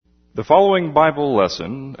The following Bible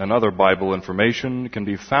lesson and other Bible information can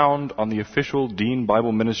be found on the official Dean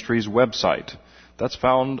Bible Ministries website. That's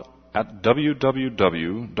found at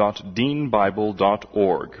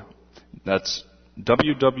www.deanbible.org. That's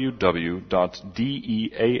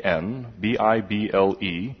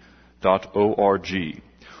www.deanbible.org.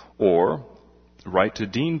 Or write to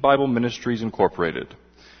Dean Bible Ministries Incorporated.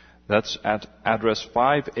 That's at address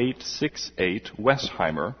 5868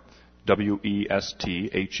 Westheimer,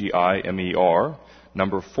 Westheimer,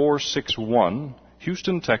 number 461,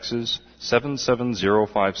 Houston, Texas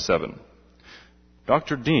 77057.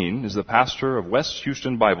 Dr. Dean is the pastor of West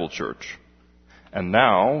Houston Bible Church. And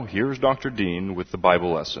now, here's Dr. Dean with the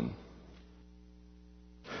Bible lesson.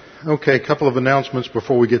 Okay, a couple of announcements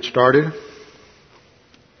before we get started.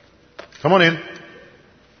 Come on in.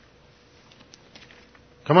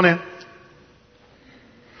 Come on in.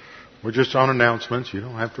 We're just on announcements. You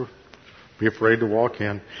don't have to be afraid to walk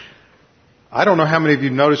in. I don't know how many of you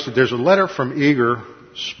noticed that there's a letter from Igor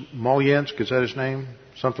Smolensk, is that his name?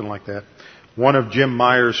 Something like that. One of Jim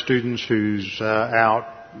Meyer's students who's out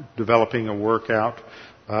developing a workout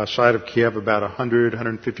outside of Kiev, about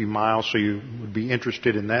 150 miles, so you would be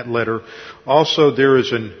interested in that letter. Also, there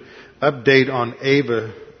is an update on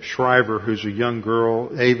Ava Shriver, who's a young girl.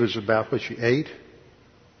 Ava's about, 8?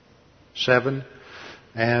 7?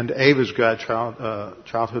 And Ava's got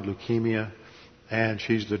childhood leukemia, and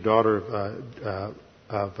she's the daughter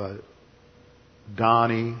of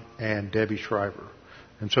Donnie and Debbie Shriver.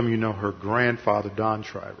 And some of you know her grandfather, Don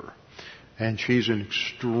Shriver. And she's in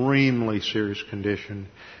extremely serious condition,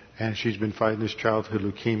 and she's been fighting this childhood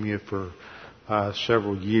leukemia for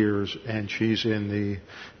several years, and she's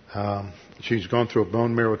gone through a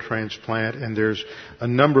bone marrow transplant, and there's a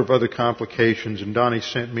number of other complications. And Donnie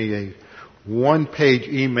sent me a one-page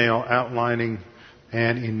email outlining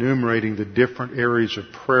and enumerating the different areas of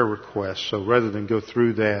prayer requests. So rather than go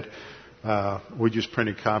through that, we just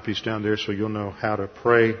printed copies down there so you'll know how to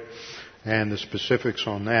pray and the specifics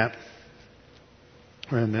on that.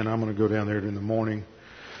 And then I'm going to go down there in the morning,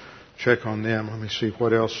 check on them. Let me see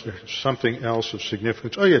what else. There's something else of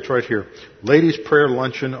significance. Oh, yeah, it's right here. Ladies' Prayer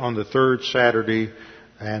Luncheon on the third Saturday,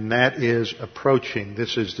 and that is approaching.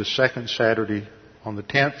 This is the second Saturday on the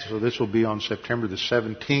 10th, so this will be on September the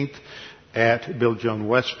 17th at Bill Joan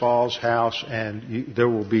Westfall's house, and there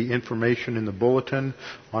will be information in the bulletin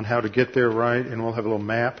on how to get there right, and we'll have a little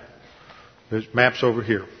map. There's maps over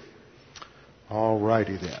here. All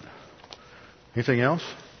righty then. Anything else?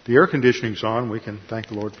 The air conditioning's on. We can thank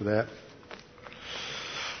the Lord for that.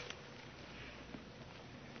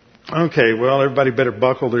 Okay, well, everybody better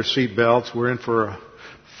buckle their seat belts. We're in for a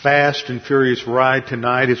fast and furious ride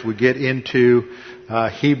tonight as we get into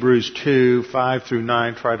Hebrews 2, 5 through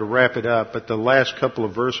 9, try to wrap it up. But the last couple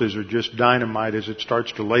of verses are just dynamite as it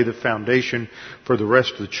starts to lay the foundation for the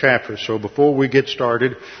rest of the chapter. So before we get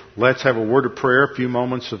started, let's have a word of prayer, a few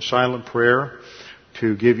moments of silent prayer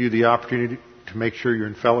to give you the opportunity to make sure you're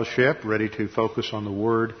in fellowship, ready to focus on the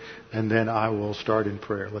Word, and then I will start in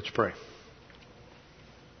prayer. Let's pray.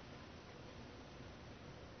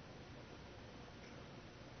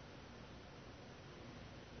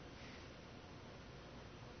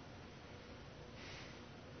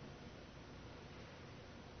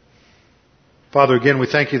 Father, again, we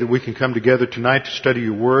thank you that we can come together tonight to study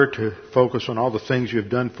your Word, to focus on all the things you have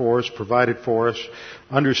done for us, provided for us.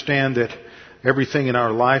 Understand that everything in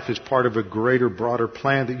our life is part of a greater, broader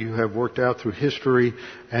plan that you have worked out through history,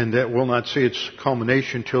 and that will not see its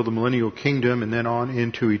culmination till the millennial kingdom and then on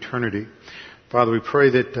into eternity. Father, we pray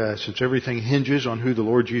that since everything hinges on who the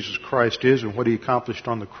Lord Jesus Christ is and what He accomplished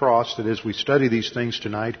on the cross, that as we study these things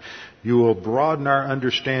tonight, you will broaden our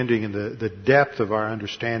understanding and the depth of our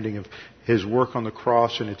understanding of His work on the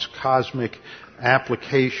cross and its cosmic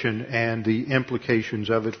application and the implications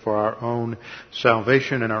of it for our own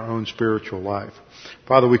salvation and our own spiritual life.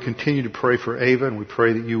 Father, we continue to pray for Ava, and we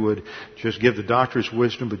pray that you would just give the doctor's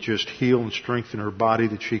wisdom, but just heal and strengthen her body,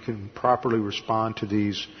 that she can properly respond to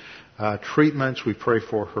these treatments. We pray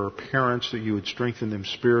for her parents, that you would strengthen them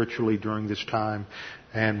spiritually during this time.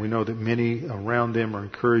 And we know that many around them are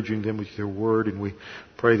encouraging them with your word, and we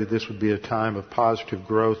pray that this would be a time of positive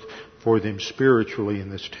growth for them spiritually in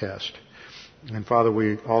this test. And Father,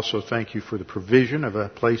 we also thank you for the provision of a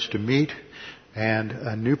place to meet and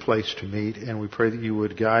a new place to meet, and we pray that you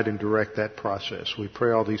would guide and direct that process. We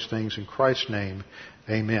pray all these things in Christ's name.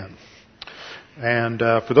 Amen. And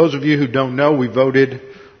for those of you who don't know, we voted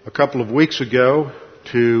a couple of weeks ago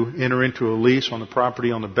to enter into a lease on the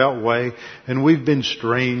property on the Beltway, and we've been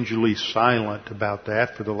strangely silent about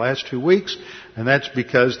that for the last 2 weeks, and that's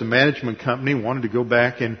because the management company wanted to go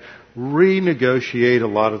back and renegotiate a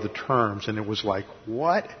lot of the terms. And it was like,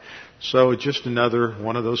 what? So it's just another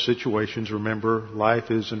one of those situations. Remember, life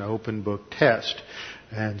is an open book test.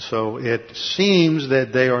 And so it seems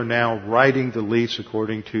that they are now writing the lease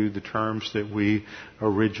according to the terms that we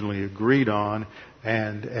originally agreed on.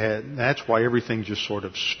 And that's why everything just sort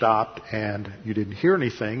of stopped, and you didn't hear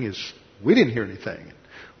anything. We didn't hear anything.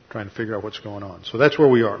 We're trying to figure out what's going on. So that's where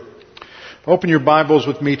we are. Open your Bibles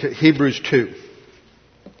with me to Hebrews 2.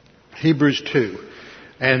 Hebrews 2.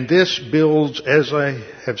 And this builds, as I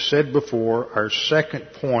have said before, our second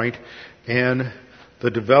point in the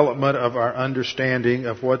development of our understanding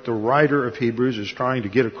of what the writer of Hebrews is trying to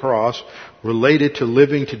get across related to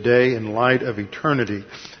living today in light of eternity.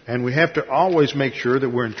 And we have to always make sure that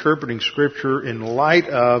we're interpreting Scripture in light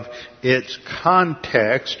of its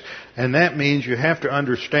context, and that means you have to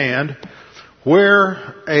understand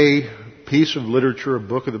where a piece of literature, a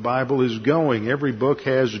book of the Bible, is going. Every book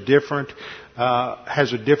has a different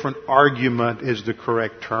argument is the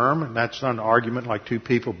correct term. And that's not an argument like two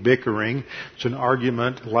people bickering. It's an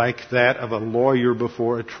argument like that of a lawyer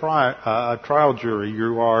before a trial jury.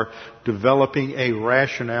 You are developing a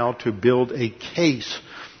rationale to build a case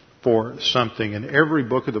for something. And every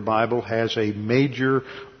book of the Bible has a major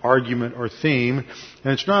argument or theme.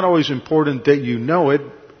 And it's not always important that you know it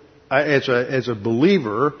as a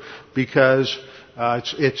believer, because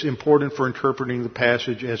it's important for interpreting the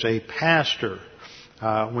passage as a pastor.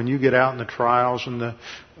 When you get out in the trials and the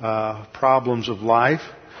problems of life,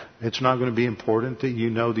 it's not going to be important that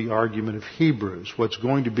you know the argument of Hebrews. What's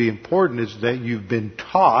going to be important is that you've been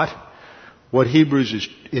taught what Hebrews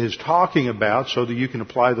is talking about, so that you can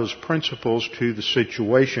apply those principles to the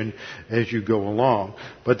situation as you go along.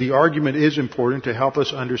 But the argument is important to help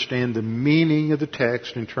us understand the meaning of the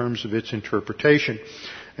text in terms of its interpretation.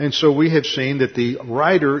 And so we have seen that the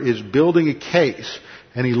writer is building a case,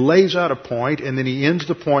 and he lays out a point, and then he ends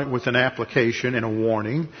the point with an application and a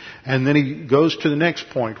warning, and then he goes to the next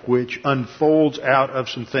point, which unfolds out of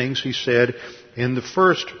some things he said in the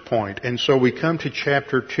first point. And so we come to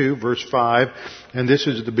chapter 2, verse 5, and this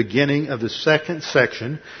is the beginning of the second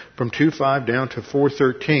section, from 2:5 down to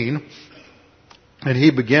 4:13. And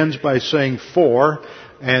he begins by saying "for,"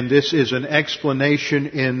 and this is an explanation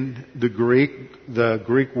in the Greek. The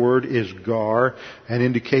Greek word is gar, and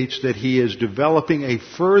indicates that he is developing a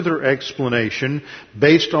further explanation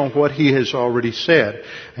based on what he has already said.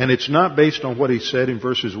 And it's not based on what he said in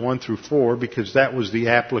verses 1 through 4, because that was the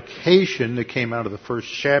application that came out of the first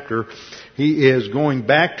chapter. He is going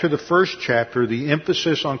back to the first chapter, the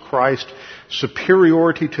emphasis on Christ's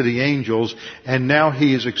superiority to the angels, and now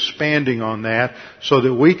he is expanding on that so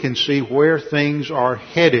that we can see where things are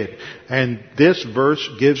headed. And this verse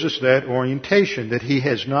gives us that orientation, that he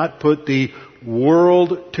has not put the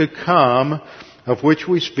world to come of which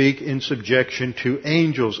we speak in subjection to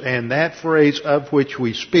angels. And that phrase, "of which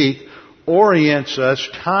we speak," orients us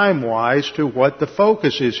time-wise to what the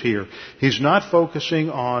focus is here. He's not focusing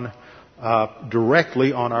on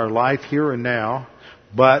directly on our life here and now,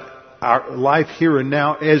 but our life here and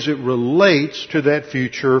now as it relates to that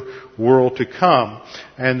future world to come.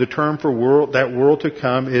 And the term for that world to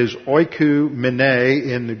come is oikoumene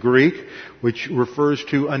in the Greek, which refers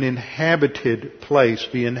to an inhabited place,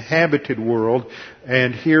 the inhabited world.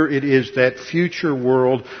 And here it is that future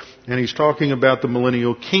world, and he's talking about the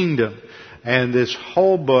millennial kingdom. And this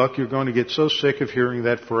whole book, you're going to get so sick of hearing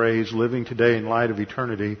that phrase, living today in light of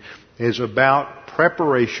eternity, is about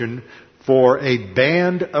preparation for a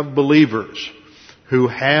band of believers who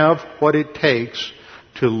have what it takes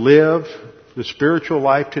to live the spiritual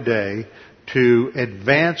life today, to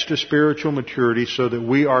advance to spiritual maturity so that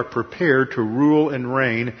we are prepared to rule and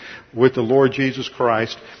reign with the Lord Jesus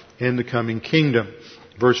Christ in the coming kingdom.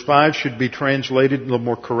 Verse 5 should be translated a little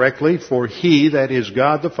more correctly. "For he," that is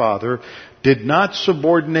God the Father, "did not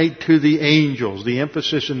subordinate to the angels." The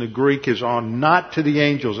emphasis in the Greek is on "not to the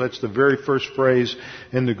angels." That's the very first phrase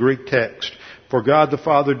in the Greek text. "For God the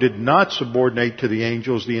Father did not subordinate to the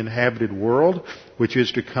angels the inhabited world, which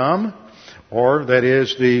is to come," or that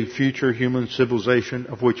is the future human civilization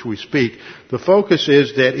of which we speak. The focus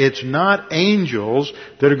is that it's not angels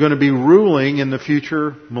that are going to be ruling in the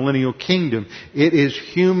future millennial kingdom. It is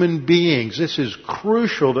human beings. This is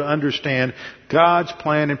crucial to understand God's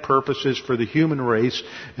plan and purposes for the human race,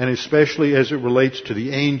 and especially as it relates to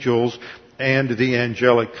the angels and the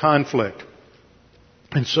angelic conflict.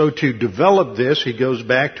 And so to develop this, he goes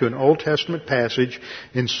back to an Old Testament passage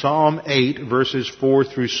in Psalm 8, verses 4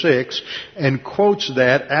 through 6, and quotes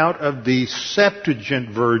that out of the Septuagint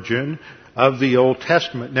version of the Old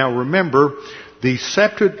Testament. Now remember, the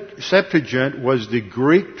Septuagint was the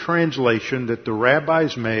Greek translation that the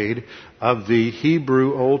rabbis made of the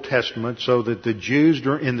Hebrew Old Testament so that the Jews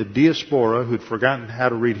in the diaspora who'd forgotten how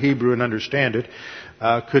to read Hebrew and understand it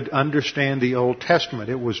could understand the Old Testament.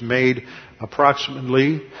 It was made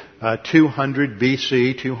approximately 200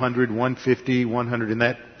 BC, 200, 150, 100. In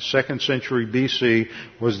that 2nd century BC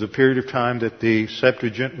was the period of time that the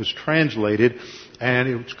Septuagint was translated. And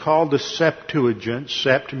it was called the Septuagint,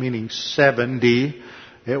 sept meaning 70.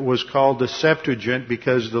 It was called the Septuagint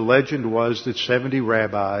because the legend was that 70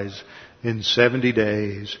 rabbis in 70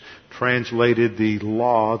 days translated the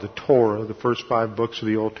law, the Torah, the first 5 books of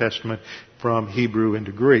the Old Testament, from Hebrew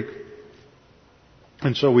into Greek.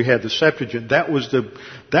 And so we had the Septuagint. That was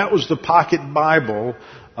the pocket Bible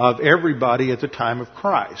of everybody at the time of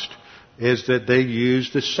Christ, is that they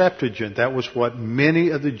used the Septuagint. That was what many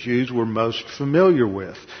of the Jews were most familiar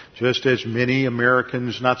with. Just as many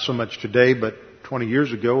Americans, not so much today, but 20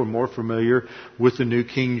 years ago, were more familiar with the New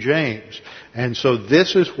King James. And so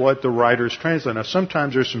this is what the writers translate. Now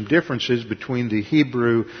sometimes there's some differences between the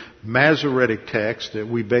Hebrew Masoretic text that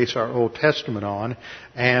we base our Old Testament on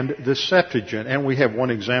and the Septuagint. And we have one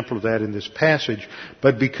example of that in this passage.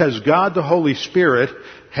 But because God the Holy Spirit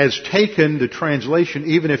has taken the translation,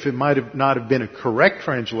 even if it might not have been a correct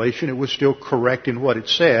translation, it was still correct in what it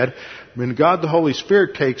said. When God the Holy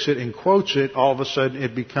Spirit takes it and quotes it, all of a sudden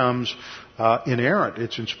it becomes inerrant.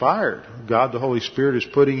 It's inspired. God the Holy Spirit is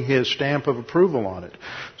putting His stamp of approval on it.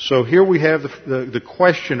 So here we have the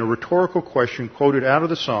question, a rhetorical question quoted out of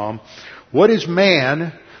the Psalm. What is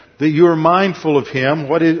man that you are mindful of him?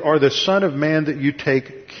 Or the Son of Man that you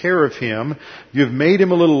take care of him? You have made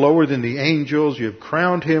him a little lower than the angels. You have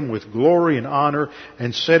crowned him with glory and honor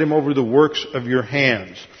and set him over the works of your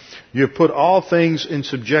hands. You have put all things in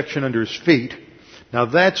subjection under his feet. Now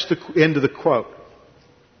that's the end of the quote.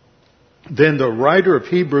 Then the writer of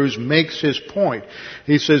Hebrews makes his point.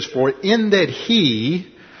 He says, for in that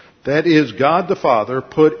he, that is God the Father,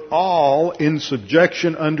 put all in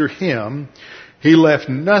subjection under him, he left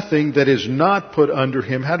nothing that is not put under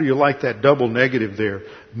him. How do you like that double negative there?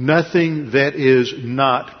 Nothing that is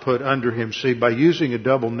not put under him. See, by using a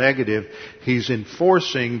double negative, he's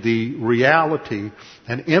enforcing the reality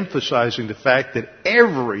and emphasizing the fact that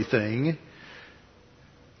everything,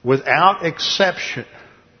 without exception,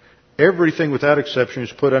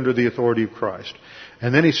 is put under the authority of Christ.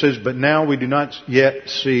 And then he says, but now we do not yet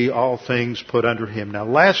see all things put under him. Now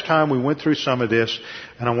last time we went through some of this,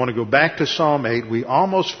 and I want to go back to Psalm 8. We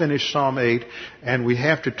almost finished Psalm 8, and we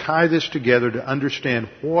have to tie this together to understand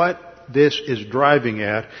what this is driving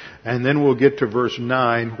at, and then we'll get to verse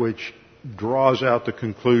 9, which draws out the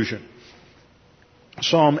conclusion.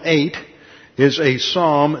 Psalm 8 is a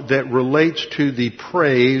psalm that relates to the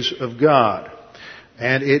praise of God.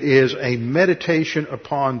 And it is a meditation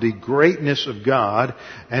upon the greatness of God.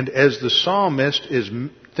 And as the psalmist is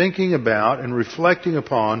thinking about and reflecting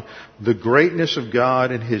upon the greatness of God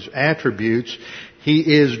and His attributes, he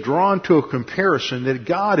is drawn to a comparison that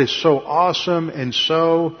God is so awesome and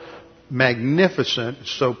so magnificent,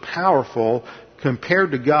 so powerful.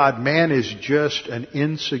 Compared to God, man is just an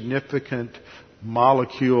insignificant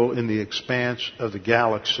molecule in the expanse of the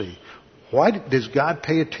galaxy. Why does God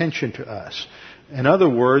pay attention to us? In other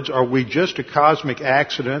words, are we just a cosmic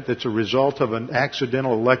accident that's a result of an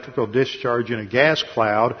accidental electrical discharge in a gas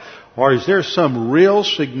cloud? Or is there some real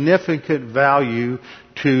significant value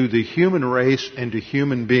to the human race and to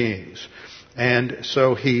human beings? And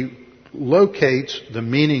so he locates the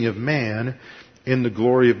meaning of man in the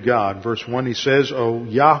glory of God. Verse 1, he says, O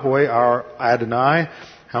Yahweh, our Adonai,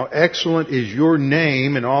 how excellent is your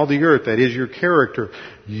name in all the earth. That is your character.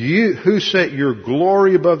 You who set your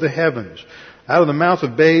glory above the heavens. Out of the mouth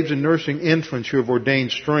of babes and nursing infants you have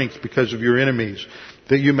ordained strength because of your enemies,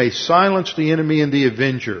 that you may silence the enemy and the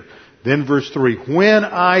avenger. Then verse 3, when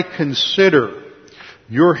I consider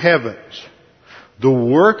your heavens, the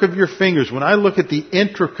work of your fingers, when I look at the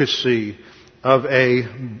intricacy of a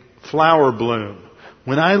flower bloom,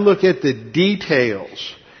 when I look at the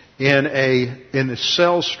details in the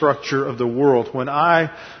cell structure of the world, when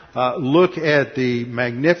I look at the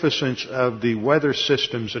magnificence of the weather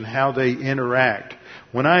systems and how they interact,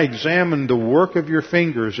 when I examine the work of your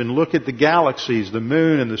fingers and look at the galaxies, the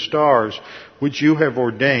moon and the stars, which you have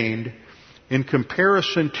ordained, in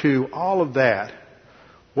comparison to all of that,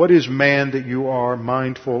 what is man that you are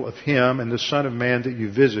mindful of him, and the Son of Man that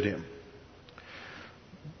you visit him?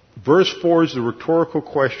 Verse 4 is the rhetorical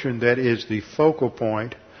question that is the focal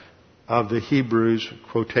point of the Hebrews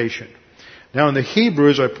quotation. Now in the Hebrew,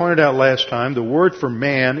 as I pointed out last time, the word for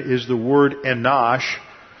man is the word enosh,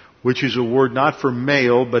 which is a word not for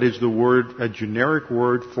male, but is a generic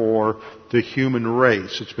word for the human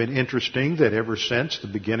race. It's been interesting that ever since the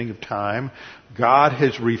beginning of time, God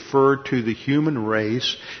has referred to the human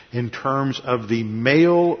race in terms of the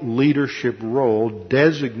male leadership role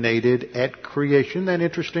designated at creation. Isn't that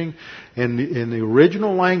interesting? In the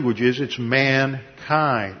original languages, it's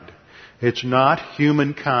mankind. It's not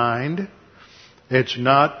humankind. It's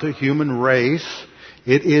not the human race.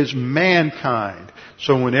 It is mankind.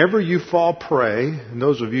 So whenever you fall prey, and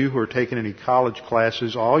those of you who are taking any college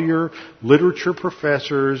classes, all your literature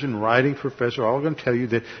professors and writing professors are all going to tell you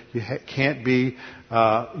that you can't be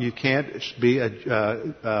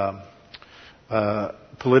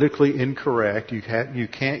politically incorrect. You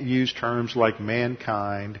can't use terms like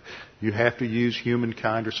mankind. You have to use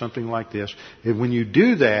humankind or something like this. And when you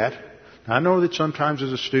do that, I know that sometimes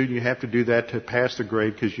as a student you have to do that to pass the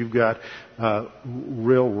grade because you've got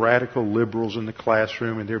real radical liberals in the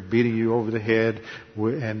classroom and they're beating you over the head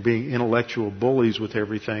and being intellectual bullies with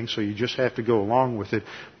everything, so you just have to go along with it.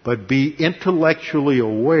 But be intellectually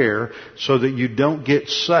aware so that you don't get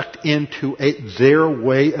sucked into their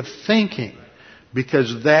way of thinking,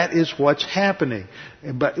 because that is what's happening.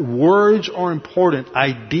 But words are important.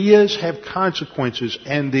 Ideas have consequences,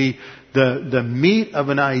 and the meat of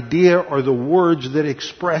an idea are the words that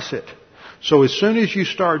express it. So as soon as you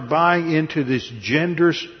start buying into this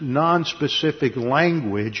gender non-specific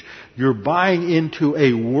language, you're buying into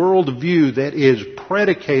a worldview that is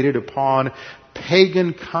predicated upon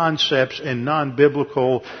pagan concepts and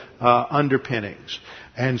non-biblical underpinnings.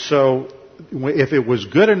 And so if it was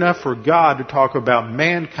good enough for God to talk about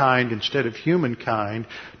mankind instead of humankind,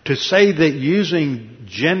 to say that using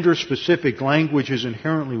gender-specific language is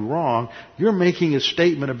inherently wrong, you're making a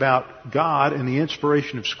statement about God and the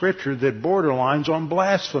inspiration of Scripture that borderlines on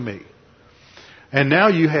blasphemy. And now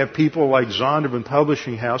you have people like Zondervan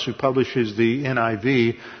Publishing House, who publishes the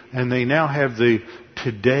NIV, and they now have the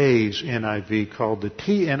Today's NIV called the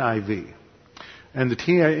TNIV. And the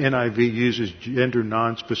TNIV uses gender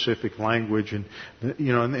non-specific language, and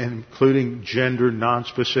including gender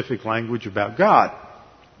non-specific language about God.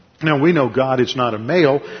 Now, we know God is not a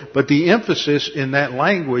male, but the emphasis in that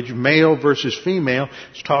language, male versus female,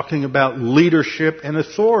 is talking about leadership and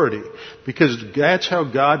authority, because that's how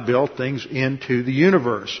God built things into the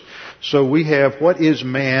universe. So we have what is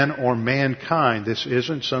man or mankind. This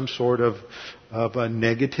isn't some sort of a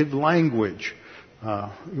negative language.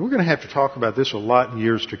 We're going to have to talk about this a lot in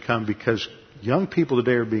years to come, because young people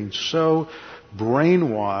today are being so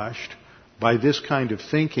brainwashed by this kind of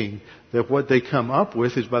thinking that what they come up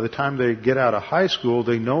with is, by the time they get out of high school,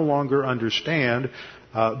 they no longer understand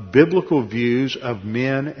biblical views of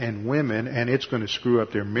men and women, and it's going to screw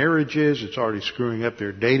up their marriages. It's already screwing up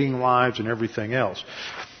their dating lives and everything else.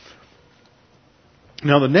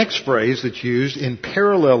 Now, the next phrase that's used in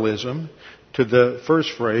parallelism to the first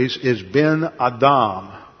phrase is Ben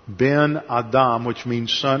Adam. Ben Adam, which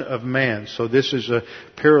means son of man. So this is a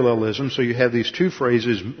parallelism. So you have these two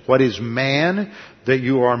phrases. What is man? That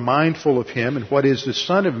you are mindful of him. And what is the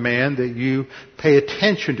son of man? That you pay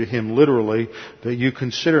attention to him, literally. That you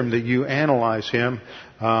consider him, that you analyze him.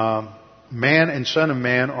 Man and son of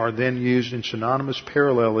man are then used in synonymous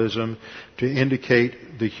parallelism to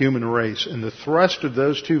indicate the human race. And the thrust of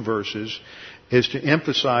those two verses is to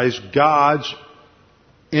emphasize God's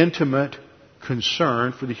intimate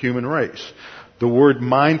concern for the human race. The word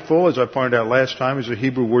mindful, as I pointed out last time, is the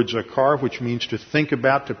Hebrew word zakar, which means to think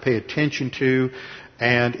about, to pay attention to,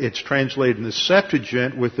 and it's translated in the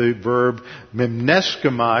Septuagint with the verb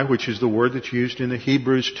memneskamai, which is the word that's used in the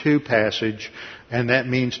Hebrews 2 passage, and that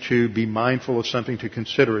means to be mindful of something, to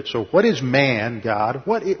consider it. So what is man, God?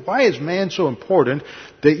 Why is man so important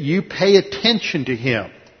that you pay attention to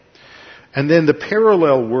him? And then the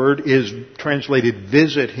parallel word is translated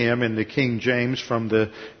visit him in the King James from the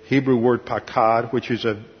Hebrew word pakad, which has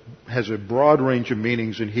a broad range of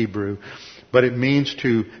meanings in Hebrew, but it means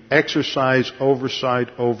to exercise oversight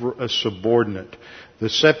over a subordinate. The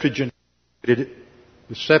Septuagint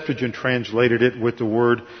translated it with the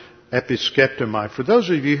word episkeptomai. For those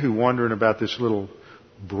of you who are wondering about this little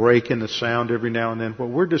break in the sound every now and then, what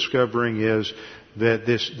we're discovering is that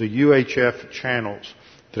the UHF channels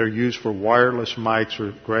that are used for wireless mics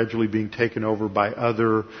are gradually being taken over by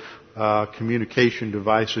other communication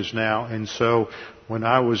devices now. And so when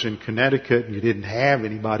I was in Connecticut and you didn't have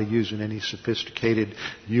anybody using any sophisticated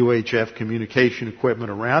UHF communication equipment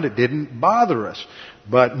around, it didn't bother us.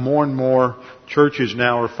 But more and more churches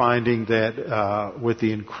now are finding that with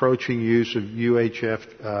the encroaching use of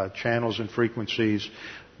UHF channels and frequencies,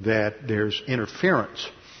 that there's interference.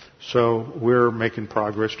 So we're making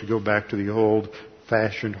progress to go back to the old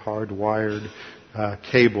old-fashioned, hardwired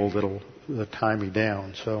cable that'll tie me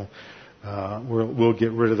down. So we'll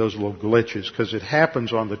get rid of those little glitches because it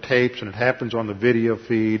happens on the tapes and it happens on the video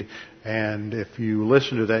feed. And if you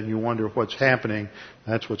listen to that and you wonder what's happening,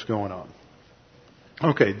 that's what's going on.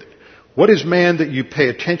 Okay. What is man that you pay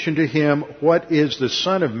attention to him? What is the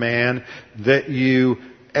Son of Man that you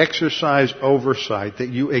exercise oversight, that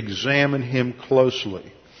you examine him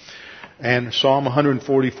closely? And Psalm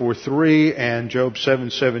 144:3 and Job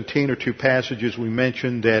 7:17 are two passages we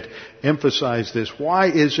mentioned that emphasize this. Why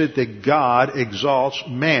is it that God exalts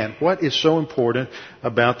man? What is so important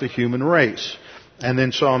about the human race? And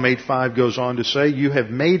then Psalm 8:5 goes on to say, you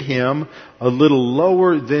have made him a little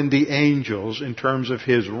lower than the angels in terms of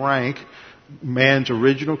his rank, man's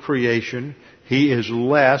original creation. He is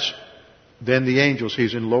less than the angels.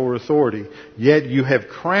 He's in lower authority. Yet you have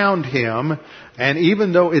crowned him, and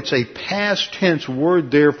even though it's a past tense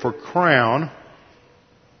word there for crown,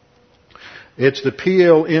 it's the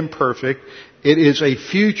PL imperfect. It is a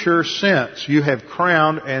future sense. You have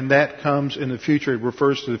crowned, and that comes in the future. It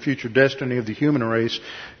refers to the future destiny of the human race.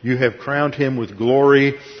 You have crowned him with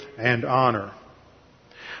glory and honor.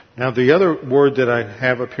 Now, the other word that I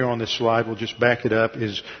have up here on this slide, we'll just back it up,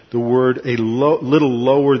 is the word little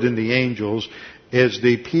lower than the angels, is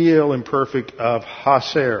the PL imperfect of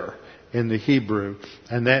haser in the Hebrew,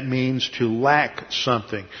 and that means to lack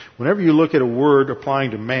something. Whenever you look at a word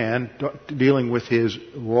applying to man, dealing with his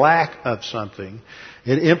lack of something,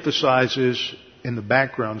 it emphasizes in the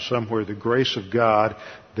background somewhere the grace of God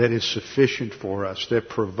that is sufficient for us, that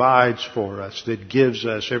provides for us, that gives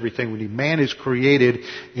us everything we need. Man is created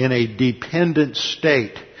in a dependent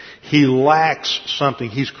state. He lacks something.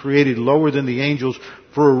 He's created lower than the angels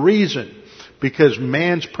for a reason. Because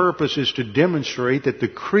man's purpose is to demonstrate that the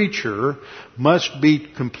creature must be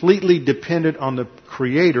completely dependent on the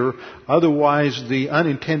Creator, otherwise the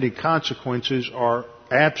unintended consequences are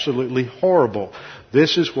absolutely horrible.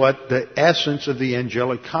 This is what the essence of the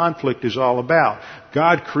angelic conflict is all about.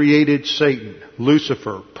 God created Satan,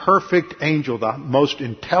 Lucifer, perfect angel, the most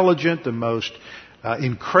intelligent, the most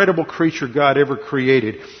incredible creature God ever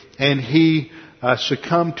created, and he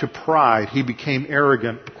succumbed to pride. He became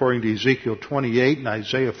arrogant, according to Ezekiel 28 and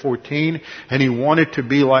Isaiah 14, and he wanted to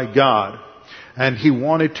be like God. And he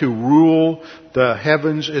wanted to rule the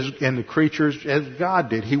heavens and the creatures as God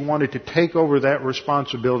did. He wanted to take over that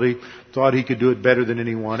responsibility, thought he could do it better than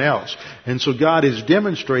anyone else. And so God is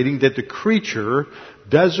demonstrating that the creature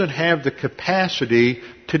doesn't have the capacity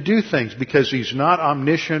to do things because he's not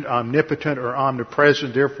omniscient, omnipotent, or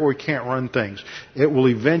omnipresent. Therefore, he can't run things. It will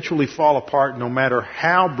eventually fall apart no matter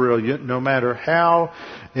how brilliant, no matter how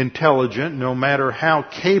intelligent, no matter how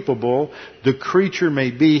capable the creature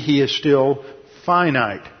may be. He is still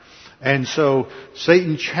finite. And so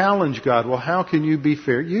Satan challenged God, well, how can you be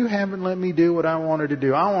fair? You haven't let me do what I wanted to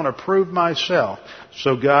do. I want to prove myself.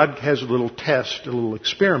 So God has a little test, a little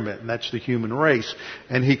experiment, and that's the human race.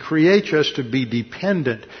 And He creates us to be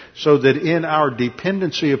dependent so that in our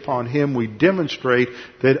dependency upon Him we demonstrate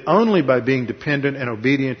that only by being dependent and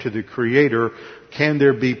obedient to the Creator can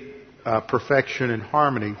there be perfection and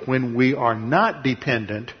harmony. When we are not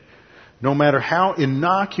dependent, no matter how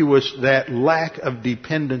innocuous that lack of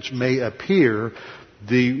dependence may appear,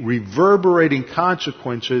 the reverberating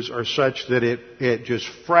consequences are such that it just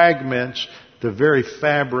fragments the very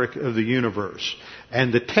fabric of the universe.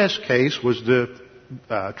 And the test case was the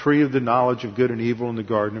tree of the knowledge of good and evil in the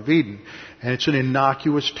Garden of Eden. And it's an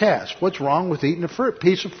innocuous test. What's wrong with eating a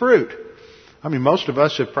piece of fruit? I mean, most of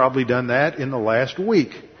us have probably done that in the last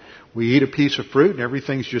week. We eat a piece of fruit and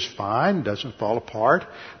everything's just fine, doesn't fall apart.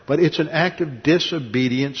 But it's an act of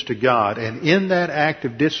disobedience to God. And in that act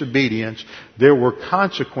of disobedience, there were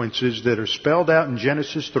consequences that are spelled out in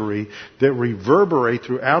Genesis 3 that reverberate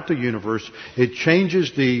throughout the universe. It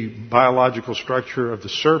changes the biological structure of the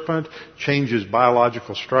serpent, changes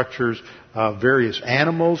biological structures of various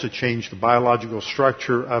animals. It changed the biological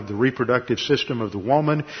structure of the reproductive system of the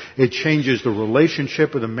woman. It changes the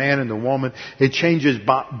relationship of the man and the woman. It changes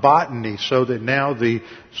botany so that now the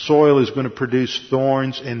soil is going to produce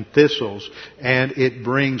thorns and thistles, and it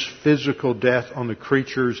brings physical death on the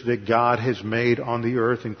creatures that God has made on the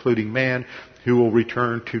earth, including man, who will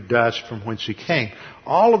return to dust from whence he came.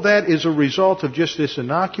 All of that is a result of just this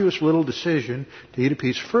innocuous little decision to eat a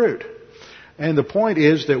piece of fruit. And the point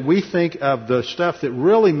is that we think of the stuff that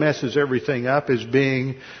really messes everything up as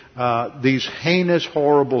being these heinous,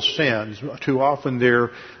 horrible sins. Too often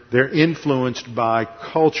they're influenced by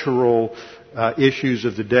cultural issues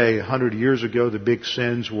of the day. 100 years ago, the big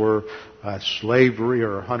sins were slavery,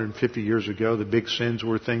 or 150 years ago, the big sins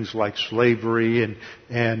were things like slavery and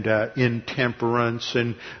intemperance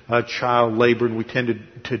and child labor, and we tended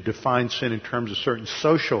to define sin in terms of certain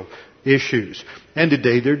social issues. And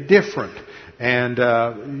today they're different.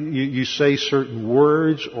 And you say certain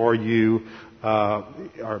words, or if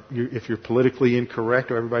you're politically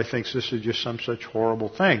incorrect, or everybody thinks this is just some such horrible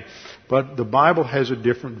thing. But the Bible has a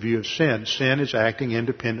different view of sin. Sin is acting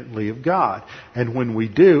independently of God. And when we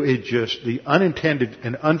do, the unintended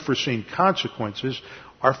and unforeseen consequences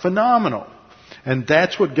are phenomenal. And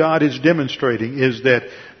that's what God is demonstrating, is that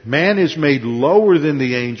man is made lower than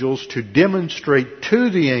the angels to demonstrate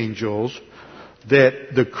to the angels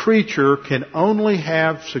that the creature can only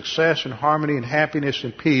have success and harmony and happiness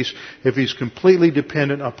and peace if he's completely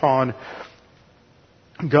dependent upon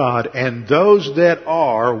God. And those that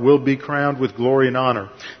are will be crowned with glory and honor.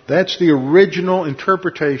 That's the original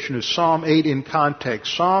interpretation of Psalm 8 in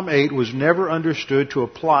context. Psalm 8 was never understood to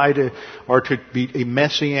apply to, or to be a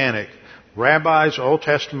messianic. Rabbis, Old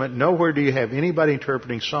Testament, nowhere do you have anybody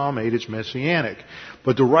interpreting Psalm 8 as messianic.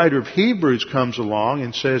 But the writer of Hebrews comes along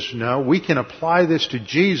and says, no, we can apply this to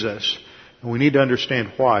Jesus, and we need to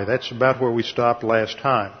understand why. That's about where we stopped last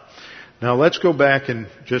time. Now let's go back and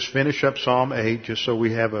just finish up Psalm 8, just so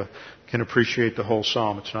we can appreciate the whole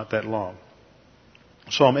psalm. It's not that long.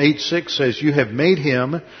 Psalm 8:6 says, you have made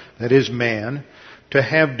him, that is man, to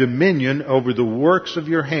have dominion over the works of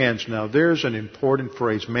your hands. Now there's an important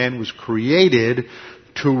phrase. Man was created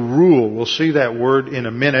to rule. We'll see that word in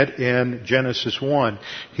a minute in Genesis 1.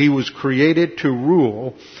 He was created to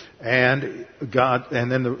rule, and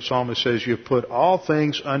then the psalmist says, you have put all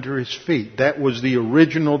things under his feet. That was the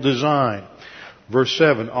original design. Verse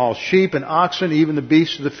 7, all sheep and oxen, even the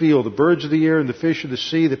beasts of the field, the birds of the air and the fish of the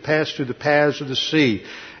sea that pass through the paths of the sea.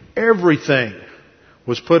 Everything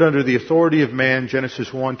was put under the authority of man, Genesis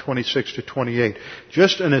 1:26-28.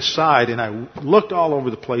 Just an aside, and I looked all over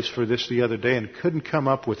the place for this the other day and couldn't come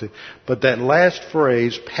up with it, but that last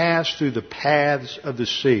phrase, pass through the paths of the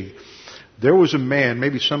sea. There was a man,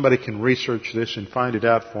 maybe somebody can research this and find it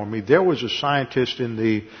out for me. There was a scientist in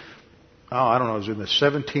it was in the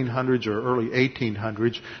 1700s or early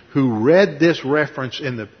 1800s, who read this reference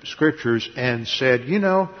in the scriptures and said,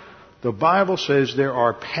 the Bible says there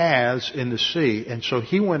are paths in the sea. And so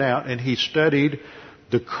he went out and he studied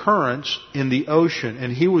the currents in the ocean.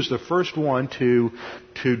 And he was the first one to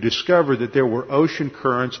discover that there were ocean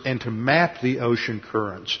currents and to map the ocean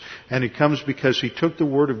currents. And it comes because he took the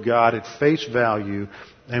Word of God at face value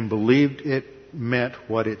and believed it meant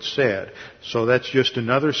what it said. So that's just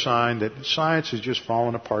another sign that science is just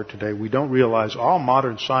falling apart today. We don't realize all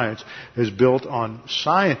modern science is built on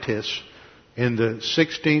scientists in the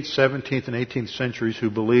 16th, 17th, and 18th centuries who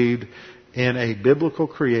believed in a biblical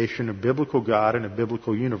creation, a biblical God, and a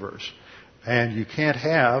biblical universe. And you can't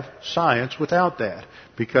have science without that,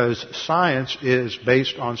 because science is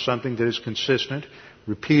based on something that is consistent,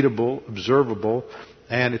 repeatable, observable,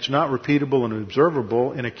 and it's not repeatable and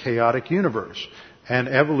observable in a chaotic universe. And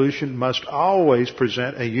evolution must always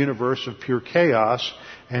present a universe of pure chaos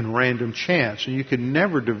and random chance. And you can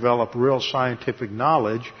never develop real scientific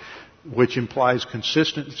knowledge, which implies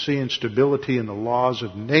consistency and stability in the laws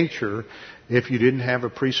of nature, if you didn't have a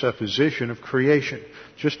presupposition of creation.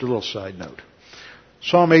 Just a little side note.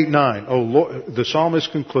 Psalm 8:9. The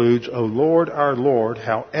psalmist concludes, O Lord, our Lord,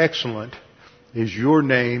 how excellent is your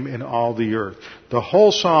name in all the earth. The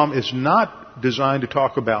whole psalm is not designed to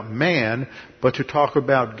talk about man, but to talk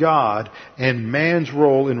about God and man's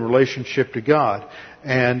role in relationship to God.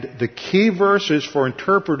 And the key verses for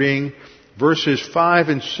interpreting verses 5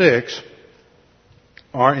 and 6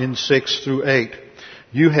 are in 6 through 8.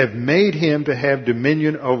 You have made him to have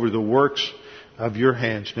dominion over the works of your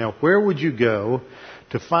hands. Now, where would you go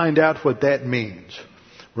to find out what that means?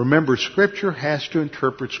 Remember, Scripture has to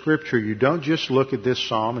interpret Scripture. You don't just look at this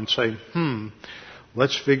psalm and say,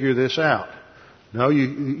 let's figure this out. No,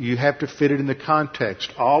 you have to fit it in the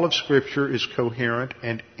context. All of Scripture is coherent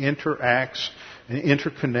and interacts and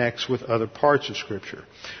interconnects with other parts of Scripture.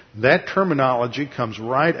 That terminology comes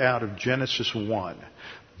right out of Genesis 1.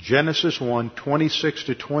 Genesis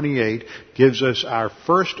 1:26-28 gives us our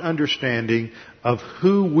first understanding of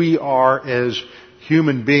who we are as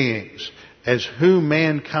human beings, as who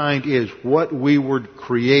mankind is, what we were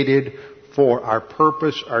created for, our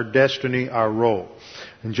purpose, our destiny, our role.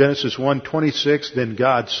 In Genesis 1:26, then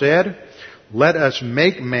God said, let us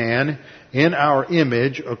make man in our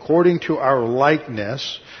image, according to our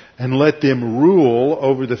likeness, and let them rule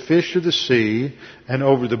over the fish of the sea, and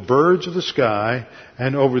over the birds of the sky,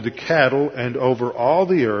 and over the cattle, and over all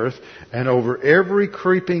the earth, and over every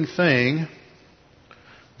creeping thing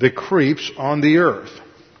that creeps on the earth.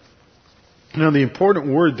 Now, the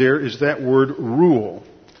important word there is that word rule.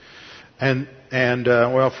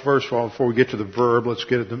 Well, first of all, before we get to the verb, let's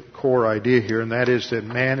get at the core idea here, and that is that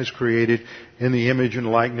man is created in the image and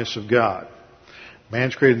likeness of God.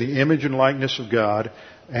 Man's created in the image and likeness of God,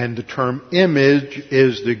 and the term image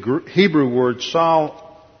is the Hebrew word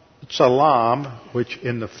salam, which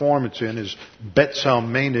in the form it's in is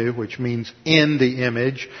betsalmenu, which means in the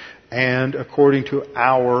image, and according to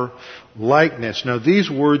our likeness. Now, these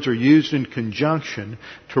words are used in conjunction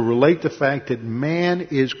to relate the fact that man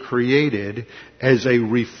is created as a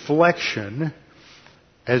reflection,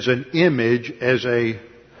 as an image,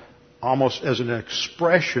 almost as an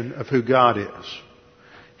expression of who God is.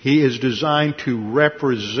 He is designed to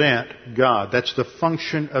represent God. That's the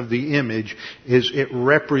function of the image, is it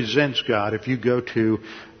represents God. If you go to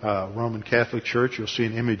Roman Catholic Church, you'll see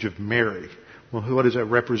an image of Mary. Well, what does that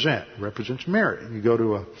represent? It represents Mary. You go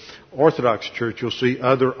to an Orthodox church, you'll see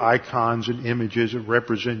other icons and images that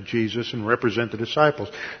represent Jesus and represent the disciples.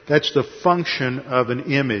 That's the function of an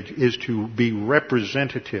image, is to be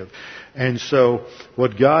representative. And so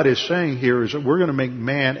what God is saying here is that we're going to make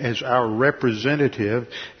man as our representative,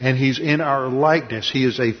 and he's in our likeness. He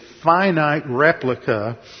is a finite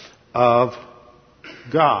replica of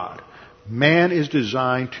God. Man is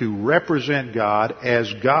designed to represent God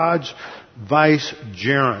as God's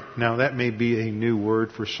vicegerent. Now, that may be a new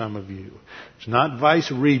word for some of you. It's not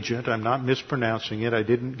vice-regent. I'm not mispronouncing it. I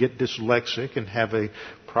didn't get dyslexic and have a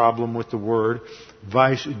problem with the word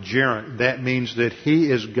vicegerent. That means that he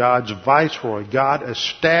is God's viceroy. God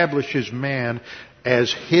establishes man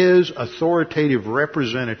as his authoritative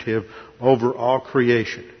representative over all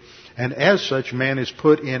creation. And as such, man is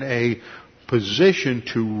put in a position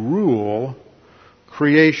to rule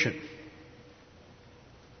creation.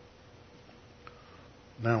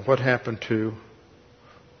 Now, what happened to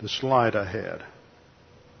the slide I had?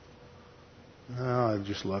 Oh, I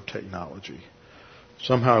just love technology.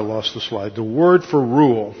 Somehow I lost the slide. The word for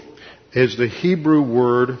rule is the Hebrew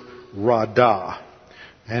word radah,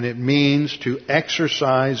 and it means to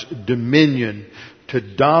exercise dominion, to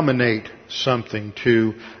dominate something,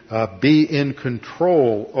 to be in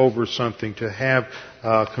control over something, to have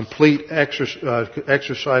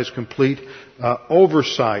exercise complete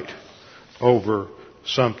oversight over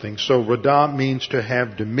something. So radah means to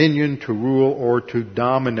have dominion, to rule, or to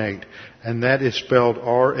dominate. And that is spelled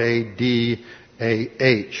R-A-D-A-H.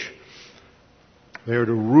 They are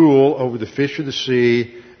to rule over the fish of the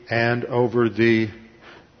sea and over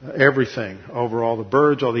everything, over all the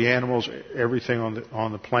birds, all the animals, everything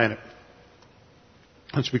on the planet.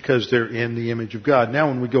 That's because they're in the image of God. Now,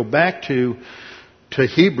 when we go back to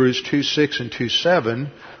Hebrews 2:6 and 2:7,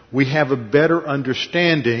 we have a better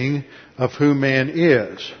understanding of who man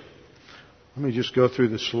is. Let me just go through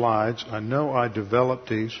the slides. I know I developed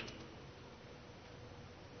these.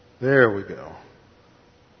 There we go.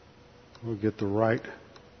 We'll get the right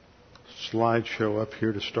slideshow up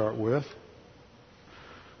here to start with.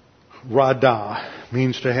 Radah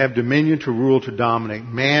means to have dominion, to rule, to dominate.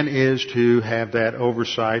 Man is to have that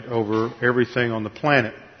oversight over everything on the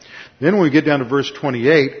planet. Then when we get down to verse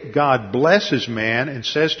 28, God blesses man and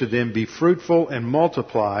says to them, "Be fruitful and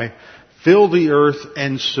multiply, fill the earth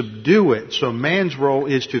and subdue it." So man's role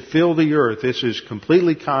is to fill the earth. This is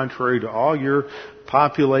completely contrary to all your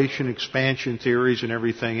population expansion theories and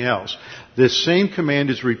everything else. This same command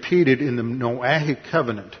is repeated in the Noahic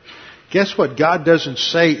covenant. Guess what? God doesn't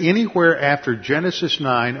say anywhere after Genesis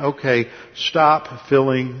 9, okay, stop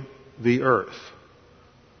filling the earth.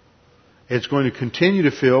 It's going to continue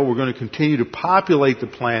to fill. We're going to continue to populate the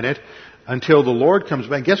planet until the Lord comes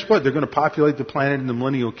back. Guess what? They're going to populate the planet in the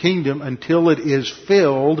millennial kingdom until it is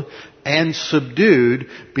filled and subdued,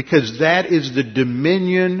 because that is the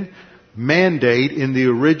dominion mandate in the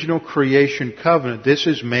original creation covenant. This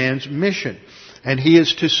is man's mission. And he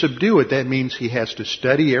is to subdue it. That means he has to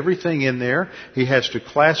study everything in there. He has to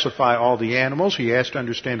classify all the animals. He has to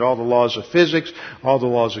understand all the laws of physics, all the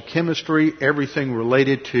laws of chemistry, everything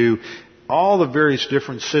related to all the various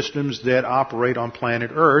different systems that operate on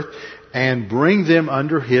planet Earth, and bring them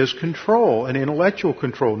under his control, an intellectual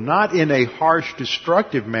control, not in a harsh,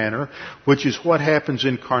 destructive manner, which is what happens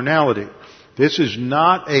in carnality. This is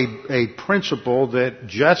not a principle that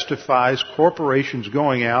justifies corporations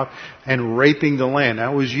going out and raping the land.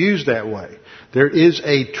 Now, it was used that way. There is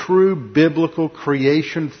a true biblical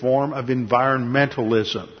creation form of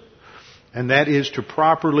environmentalism. And that is to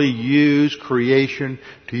properly use creation,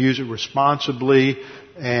 to use it responsibly,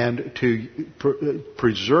 and to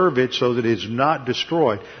preserve it so that it's not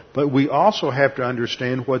destroyed. But we also have to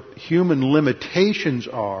understand what human limitations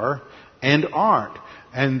are and aren't.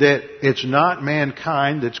 And that it's not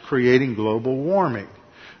mankind that's creating global warming.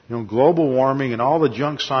 You know, global warming and all the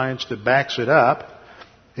junk science that backs it up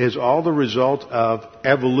is all the result of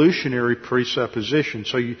evolutionary presupposition.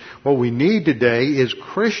 So what we need today is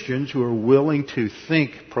Christians who are willing to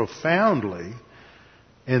think profoundly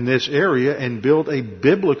in this area and build a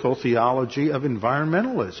biblical theology of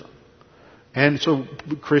environmentalism. And so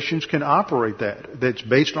Christians can operate that's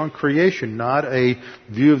based on creation, not a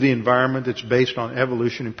view of the environment that's based on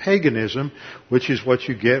evolution and paganism, which is what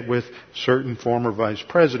you get with certain former vice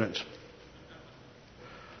presidents.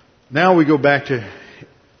 Now we go back to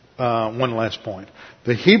one last point.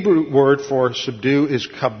 The Hebrew word for subdue is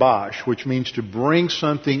kabash, which means to bring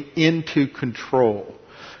something into control.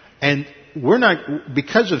 And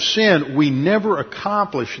because of sin, we never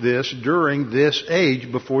accomplish this during this age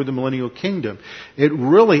before the millennial kingdom. It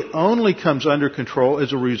really only comes under control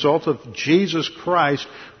as a result of Jesus Christ,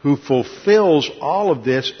 who fulfills all of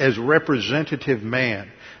this as representative man.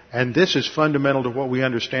 And this is fundamental to what we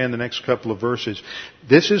understand in the next couple of verses.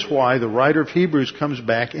 This is why the writer of Hebrews comes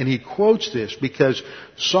back and he quotes this, because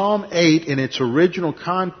Psalm 8 in its original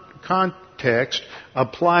context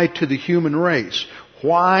applied to the human race.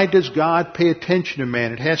 Why does God pay attention to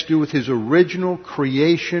man? It has to do with His original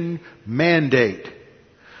creation mandate.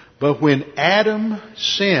 But when Adam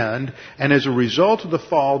sinned, and as a result of the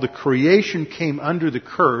fall, the creation came under the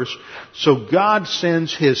curse, so God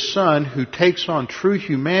sends His Son who takes on true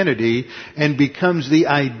humanity and becomes the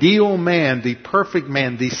ideal man, the perfect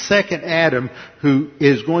man, the second Adam, who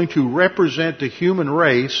is going to represent the human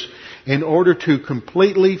race in order to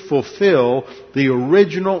completely fulfill the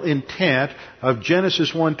original intent of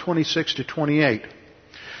Genesis 1:26 to 28.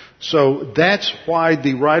 So that's why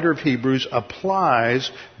the writer of Hebrews applies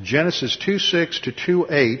Genesis 2:6 to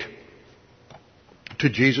 2:8 to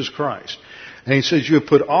Jesus Christ. And he says, you have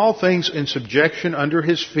put all things in subjection under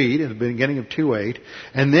His feet, in the beginning of 2:8,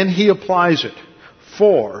 and then he applies it.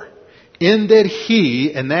 For in that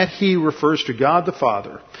He, and that He refers to God the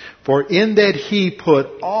Father, for in that He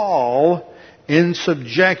put all in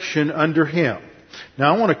subjection under Him.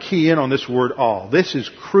 Now I want to key in on this word all. This is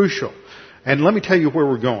crucial. And let me tell you where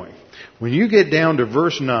we're going. When you get down to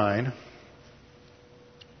verse 9,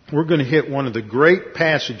 we're going to hit one of the great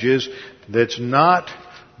passages that's not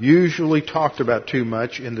usually talked about too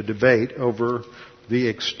much in the debate over the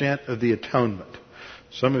extent of the atonement.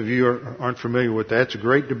 Some of you aren't familiar with that. It's a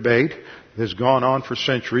great debate that's gone on for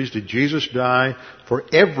centuries. Did Jesus die for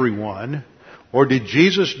everyone, or did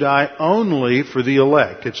Jesus die only for the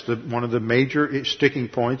elect? It's one of the major sticking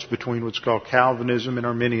points between what's called Calvinism and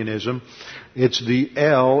Arminianism. It's the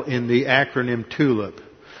L in the acronym TULIP.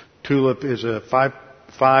 TULIP is a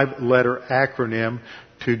five-letter acronym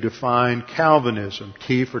to define Calvinism.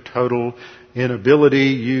 T for total inability,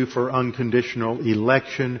 U for unconditional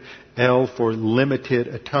election, L for limited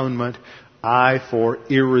atonement, I for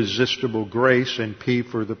irresistible grace, and P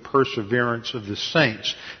for the perseverance of the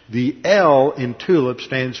saints. The L in TULIP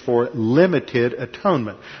stands for limited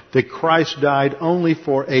atonement. That Christ died only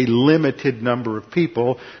for a limited number of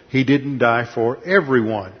people. He didn't die for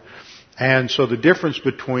everyone. And so the difference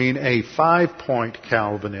between a 5-point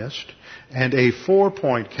Calvinist and a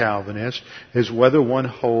 4-point Calvinist is whether one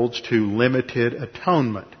holds to limited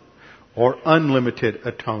atonement or unlimited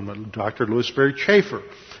atonement. Dr. Louis Berry Chafer,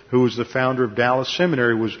 who was the founder of Dallas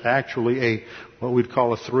Seminary, was actually what we'd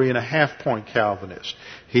call a 3.5-point Calvinist.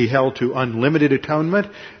 He held to unlimited atonement,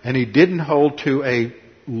 and he didn't hold to a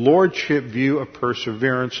lordship view of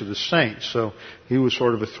perseverance of the saints. So he was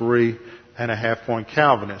sort of a 3.5-point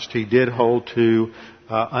Calvinist. He did hold to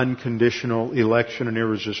unconditional election and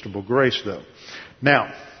irresistible grace, though.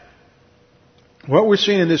 Now, what we're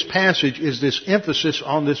seeing in this passage is this emphasis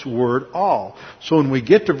on this word all. So when we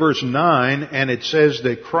get to verse 9 and it says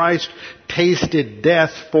that Christ tasted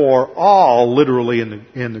death for all, literally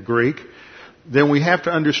in the Greek, then we have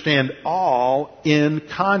to understand all in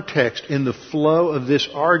context, in the flow of this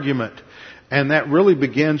argument. And that really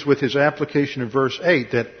begins with his application of verse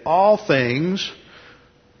 8, that all things,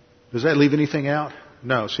 does that leave anything out?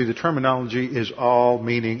 No. See, the terminology is all,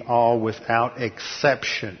 meaning all without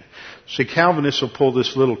exception. See, Calvinists will pull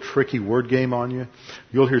this little tricky word game on you.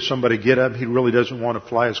 You'll hear somebody get up, he really doesn't want to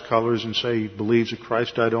fly his colors and say he believes that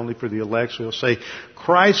Christ died only for the elect. So he'll say,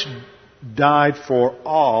 Christ died for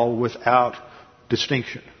all without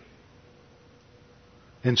distinction,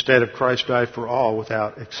 instead of Christ died for all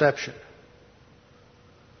without exception.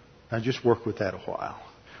 Now just work with that a while.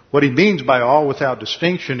 What he means by all without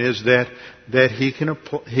distinction is that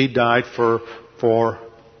he died for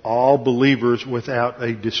all believers without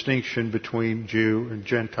a distinction between Jew and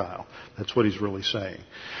Gentile. That's what he's really saying.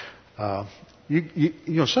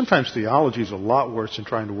 Sometimes theology is a lot worse than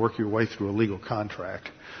trying to work your way through a legal contract.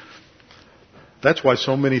 That's why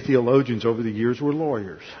so many theologians over the years were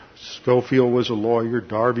lawyers. Scofield was a lawyer.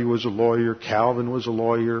 Darby was a lawyer. Calvin was a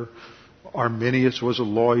lawyer. Arminius was a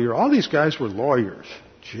lawyer. All these guys were lawyers.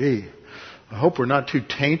 Gee, I hope we're not too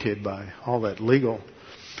tainted by all that legal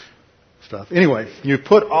stuff. Anyway, you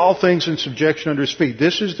put all things in subjection under his feet.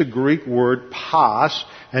 This is the Greek word pas,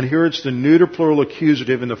 and here it's the neuter plural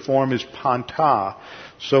accusative, and the form is panta.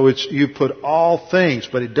 So you put all things,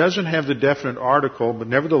 but it doesn't have the definite article, but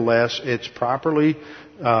nevertheless it's properly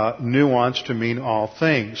nuanced to mean all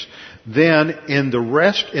things. Then in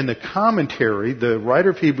the commentary, the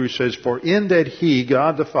writer of Hebrews says, for in that he,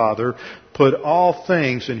 God the Father, put all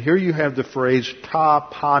things, and here you have the phrase ta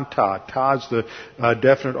panta. Ta is the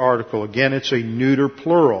definite article. Again, it's a neuter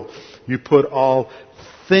plural. You put all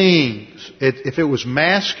things. If it was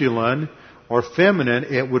masculine or feminine,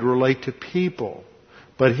 it would relate to people.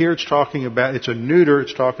 But here it's a neuter,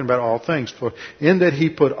 it's talking about all things. For in that he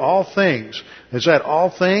put all things. Is that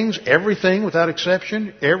all things? Everything without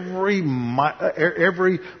exception? Every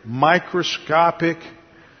microscopic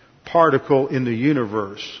particle in the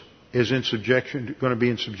universe is going to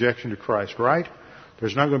be in subjection to Christ, right?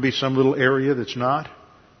 There's not going to be some little area that's not.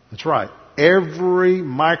 That's right. Every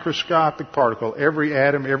microscopic particle, every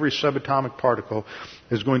atom, every subatomic particle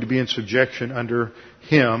is going to be in subjection under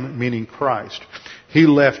him, meaning Christ. He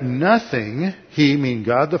left nothing, he, meaning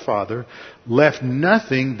God the Father, left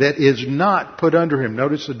nothing that is not put under him.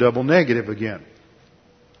 Notice the double negative again.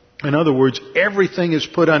 In other words, everything is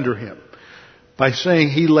put under him. By saying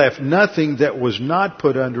he left nothing that was not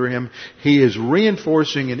put under him, he is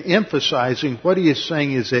reinforcing and emphasizing what he is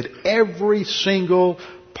saying is that every single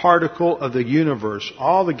particle of the universe,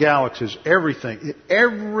 all the galaxies, everything,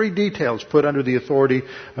 every detail is put under the authority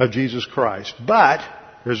of Jesus Christ. But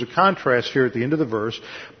there's a contrast here at the end of the verse.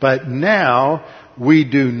 But now we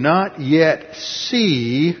do not yet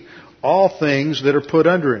see all things that are put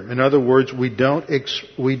under him. In other words, we don't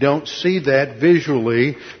see that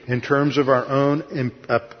visually in terms of our own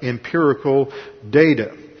empirical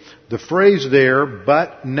data. The phrase there,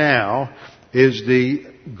 but now, is the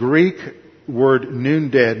Greek word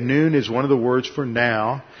noondet. Noon is one of the words for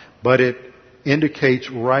now, but it indicates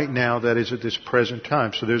right now, that is at this present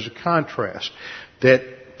time. So there's a contrast.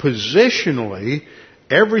 That positionally,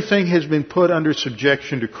 everything has been put under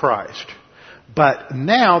subjection to Christ. But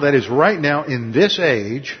now, that is right now in this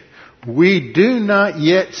age, we do not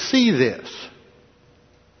yet see this.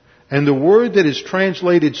 And the word that is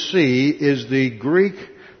translated see is the Greek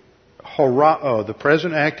horao, the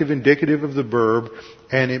present active indicative of the verb,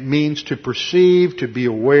 and it means to perceive, to be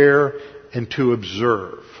aware, and to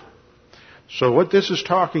observe. So what this is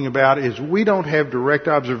talking about is we don't have direct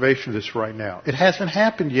observation of this right now. It hasn't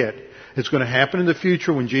happened yet. It's going to happen in the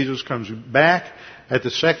future when Jesus comes back at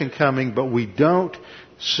the second coming, but we don't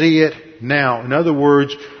see it now. In other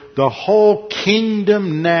words, the whole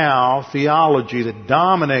kingdom now theology that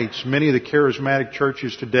dominates many of the charismatic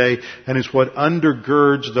churches today and is what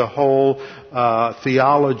undergirds the whole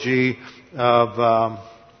theology of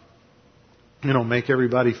make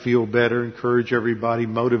everybody feel better, encourage everybody,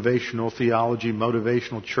 motivational theology,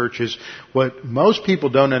 motivational churches. What most people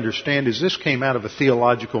don't understand is this came out of a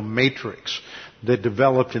theological matrix that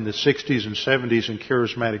developed in the 60s and 70s in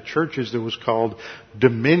charismatic churches that was called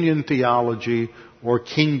dominion theology or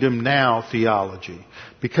kingdom now theology.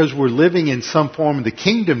 Because we're living in some form of the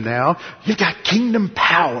kingdom now, you've got kingdom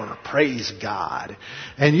power, praise God.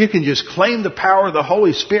 And you can just claim the power of the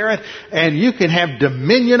Holy Spirit, and you can have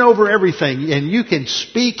dominion over everything, and you can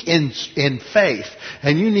speak in faith.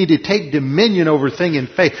 And you need to take dominion over things in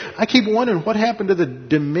faith. I keep wondering what happened to the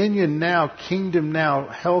dominion now, kingdom now,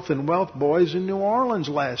 health and wealth boys in New Orleans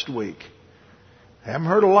last week. I haven't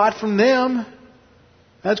heard a lot from them.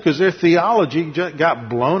 That's because their theology just got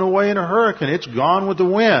blown away in a hurricane. It's gone with the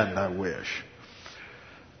wind, I wish.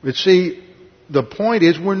 But see, the point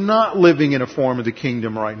is we're not living in a form of the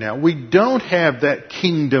kingdom right now. We don't have that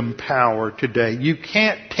kingdom power today. You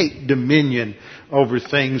can't take dominion over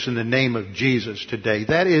things in the name of Jesus today.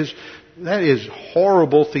 That is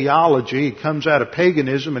horrible theology. It comes out of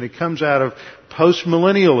paganism and it comes out of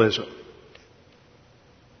postmillennialism.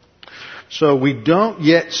 So we don't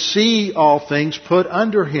yet see all things put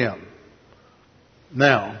under him.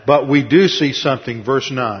 Now, but we do see something, verse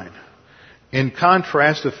 9. In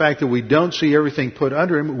contrast, the fact that we don't see everything put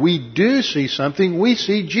under Him, we do see something. We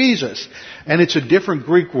see Jesus. And it's a different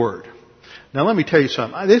Greek word. Now let me tell you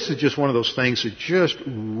something. This is just one of those things that just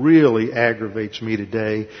really aggravates me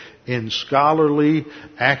today in scholarly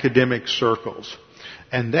academic circles.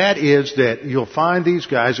 And that is that you'll find these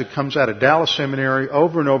guys, it comes out of Dallas Seminary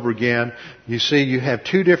over and over again. You see, you have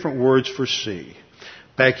two different words for see.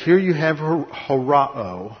 Back here you have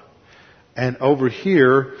horao, and over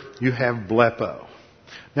here you have blepo.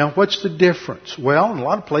 Now what's the difference? Well, in a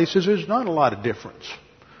lot of places there's not a lot of difference.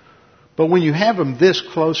 But when you have them this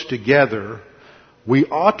close together, we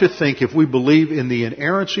ought to think, if we believe in the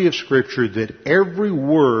inerrancy of Scripture, that every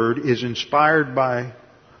word is inspired by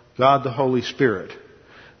God the Holy Spirit,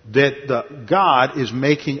 that God is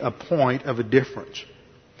making a point of a difference.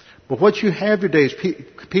 But what you have today is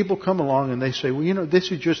people come along and they say, well,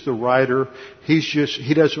 this is just the writer.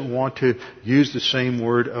 He doesn't want to use the same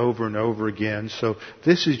word over and over again. So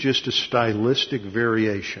this is just a stylistic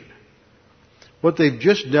variation. What they've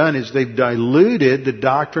just done is they've diluted the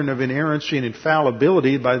doctrine of inerrancy and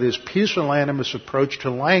infallibility by this pusillanimous approach to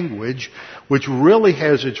language, which really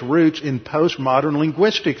has its roots in postmodern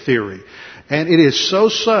linguistic theory. And it is so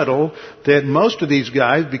subtle that most of these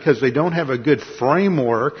guys, because they don't have a good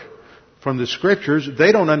framework from the Scriptures,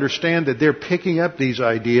 they don't understand that they're picking up these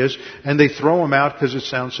ideas and they throw them out because it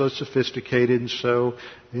sounds so sophisticated and so,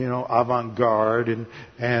 avant-garde,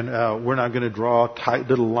 and we're not going to draw tight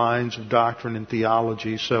little lines of doctrine and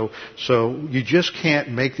theology. So you just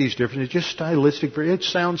can't make these differences. It's just stylistic. It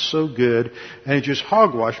sounds so good, and it's just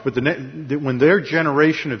hogwash. But when their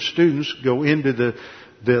generation of students go into the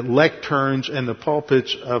lecterns and the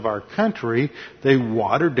pulpits of our country, they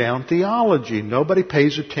water down theology. Nobody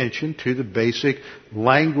pays attention to the basic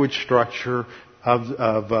language structure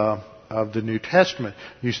of the New Testament.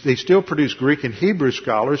 They still produce Greek and Hebrew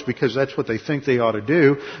scholars because that's what they think they ought to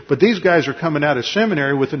do. But these guys are coming out of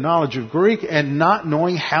seminary with the knowledge of Greek and not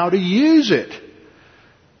knowing how to use it.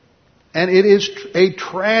 And it is a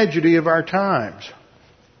tragedy of our times.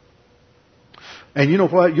 And you know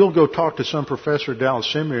what? You'll go talk to some professor at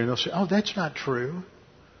Dallas Seminary and they'll say, oh, that's not true.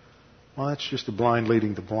 Well, that's just the blind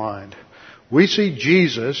leading the blind. We see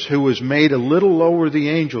Jesus, who was made a little lower than the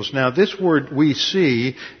angels. Now, this word we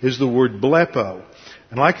see is the word blepo.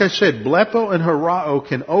 And like I said, blepo and horao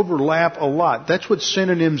can overlap a lot. That's what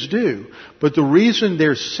synonyms do. But the reason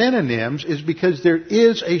they're synonyms is because there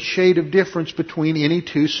is a shade of difference between any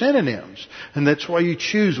two synonyms. And that's why you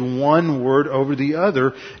choose one word over the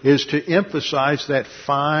other, is to emphasize that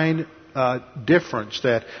fine difference,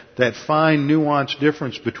 that fine nuanced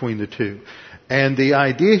difference between the two. And the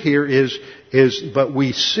idea here is but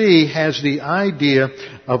we see has the idea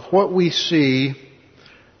of what we see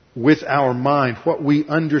with our mind, what we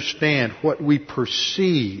understand, what we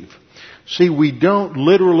perceive. See, we don't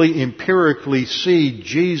literally empirically see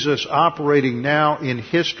Jesus operating now in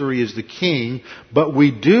history as the King, but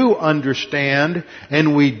we do understand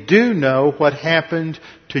and we do know what happened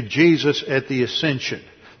to Jesus at the Ascension.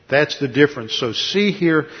 That's the difference. So see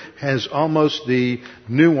here has almost the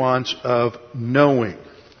nuance of knowing.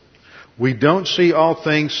 We don't see all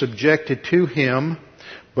things subjected to Him,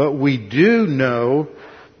 but we do know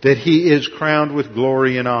that He is crowned with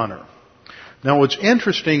glory and honor. Now what's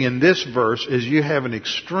interesting in this verse is you have an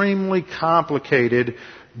extremely complicated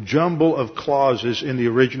jumble of clauses in the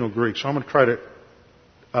original Greek. So I'm going to try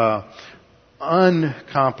to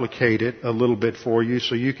uncomplicate it a little bit for you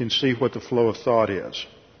so you can see what the flow of thought is.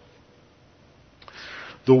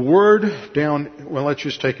 The word let's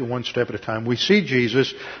just take it one step at a time. We see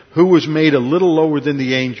Jesus, who was made a little lower than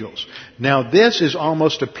the angels. Now this is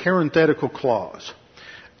almost a parenthetical clause.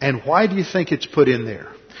 And why do you think it's put in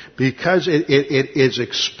there? Because it is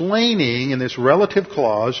explaining in this relative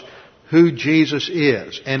clause who Jesus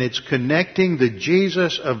is. And it's connecting the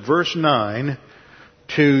Jesus of verse 9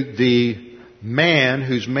 to the man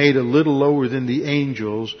who's made a little lower than the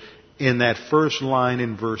angels in that first line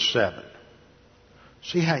in verse 7.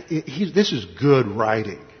 See how this is good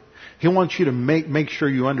writing. He wants you to make sure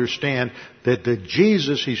you understand that the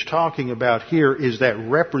Jesus he's talking about here is that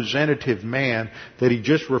representative man that he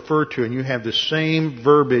just referred to, and you have the same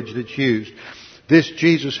verbiage that's used. This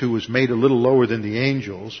Jesus who was made a little lower than the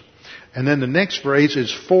angels. And then the next phrase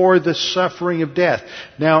is for the suffering of death.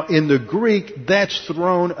 Now in the Greek, that's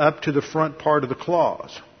thrown up to the front part of the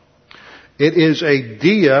clause. It is a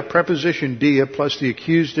dia, preposition dia, plus the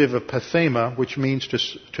accusative of pathema, which means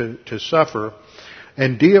to suffer.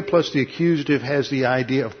 And dia plus the accusative has the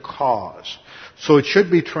idea of cause. So it should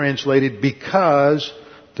be translated because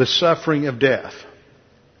the suffering of death.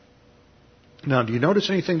 Now, do you notice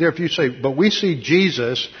anything there? If you say, but we see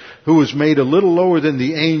Jesus, who was made a little lower than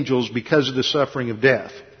the angels because of the suffering of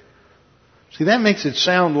death. See, that makes it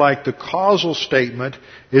sound like the causal statement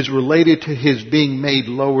is related to His being made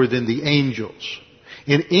lower than the angels.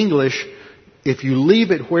 In English, if you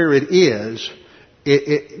leave it where it is,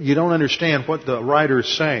 you don't understand what the writer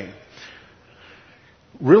is saying.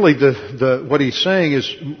 Really, what he's saying is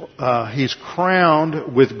He's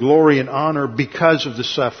crowned with glory and honor because of the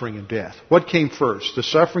suffering and death. What came first, the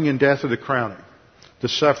suffering and death or the crowning? The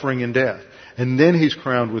suffering and death. And then He's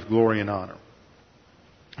crowned with glory and honor.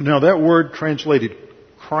 Now, that word translated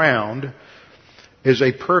crowned is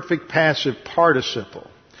a perfect passive participle.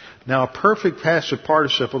 Now, a perfect passive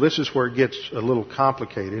participle, this is where it gets a little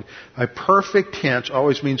complicated. A perfect tense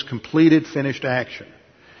always means completed, finished action.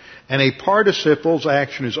 And a participle's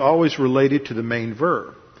action is always related to the main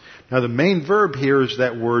verb. Now, the main verb here is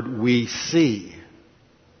that word we see.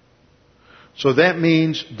 So that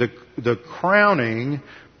means the crowning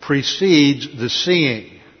precedes the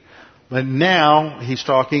seeing. But now, he's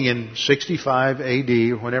talking in 65 AD,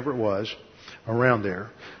 or whenever it was, around there.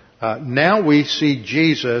 Now we see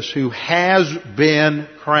Jesus who has been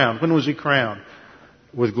crowned. When was He crowned?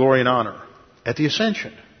 With glory and honor. At the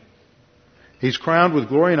ascension. He's crowned with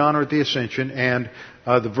glory and honor at the ascension, and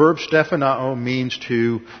the verb stephanao means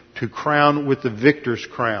to crown with the victor's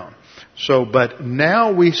crown. So, but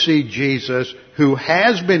now we see Jesus who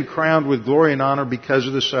has been crowned with glory and honor because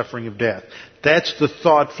of the suffering of death. That's the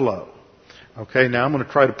thought flow. Okay, now I'm going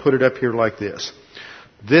to try to put it up here like this.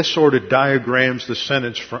 This sort of diagrams the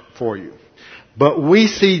sentence for you. But we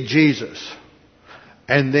see Jesus.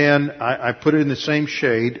 And then I put it in the same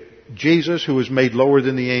shade. Jesus who was made lower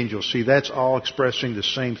than the angels. See, that's all expressing the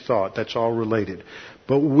same thought. That's all related.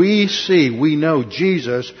 But we know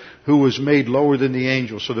Jesus who was made lower than the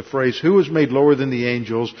angels. So the phrase, who was made lower than the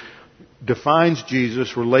angels, defines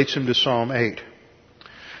Jesus, relates Him to Psalm 8.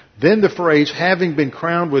 Then the phrase, having been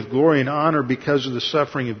crowned with glory and honor because of the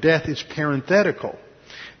suffering of death, is parenthetical.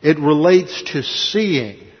 It relates to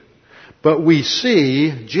seeing. But we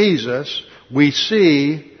see Jesus, we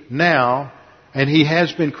see now, and He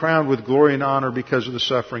has been crowned with glory and honor because of the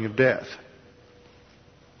suffering of death.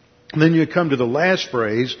 And then you come to the last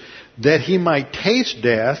phrase, that He might taste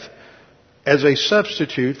death as a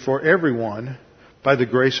substitute for everyone by the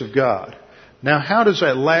grace of God. Now, how does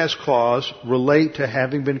that last clause relate to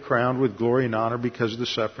having been crowned with glory and honor because of the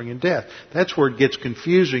suffering and death? That's where it gets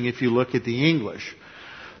confusing if you look at the English.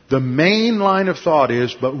 The main line of thought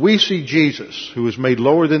is, but we see Jesus, who was made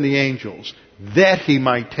lower than the angels, that He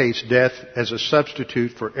might taste death as a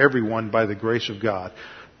substitute for everyone by the grace of God.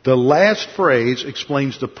 The last phrase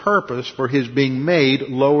explains the purpose for His being made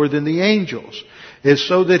lower than the angels, is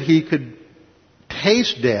so that He could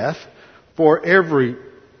taste death for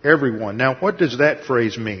everyone. Now, what does that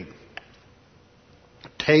phrase mean?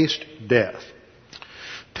 Taste death.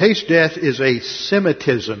 Taste death is a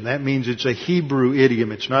Semitism. That means it's a Hebrew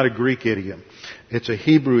idiom. It's not a Greek idiom. It's a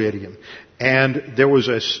Hebrew idiom. And there was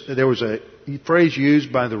a phrase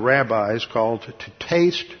used by the rabbis called to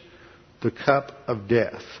taste the cup of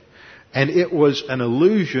death. And it was an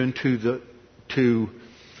allusion to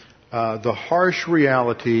the harsh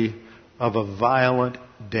reality of a violent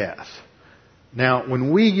death. Now,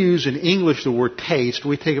 when we use in English the word taste,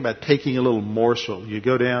 we think about taking a little morsel. You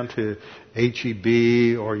go down to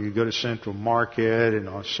H-E-B or you go to Central Market and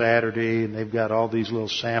on Saturday and they've got all these little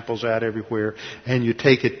samples out everywhere and you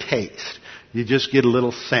take a taste. You just get a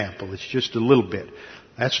little sample. It's just a little bit.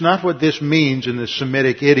 That's not what this means in the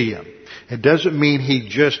Semitic idiom. It doesn't mean he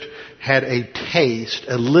just had a taste,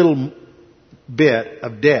 a little bit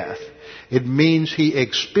of death. It means he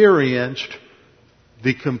experienced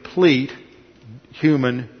the complete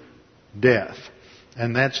human death.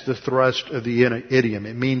 And that's the thrust of the idiom.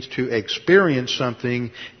 It means to experience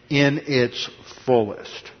something in its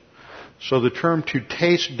fullest. So the term to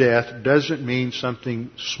taste death doesn't mean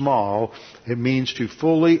something small. It means to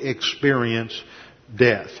fully experience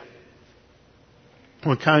death.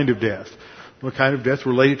 What kind of death? What kind of death?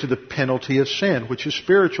 Related to the penalty of sin, which is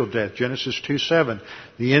spiritual death. Genesis 2:7.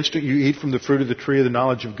 The instant you eat from the fruit of the tree of the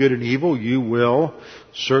knowledge of good and evil, you will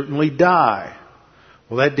certainly die.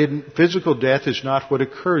 Well, physical death is not what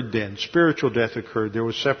occurred then. Spiritual death occurred. There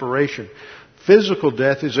was separation. Physical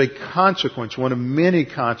death is a consequence, one of many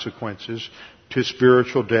consequences to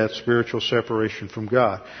spiritual death, spiritual separation from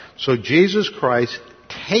God. So Jesus Christ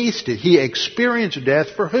tasted, He experienced death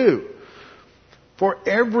for who? For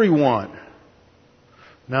everyone.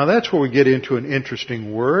 Now that's where we get into an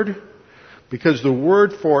interesting word, because the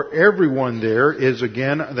word for everyone there is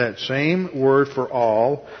again that same word for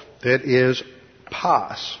all, that is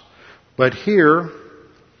pas. But here,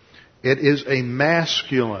 it is a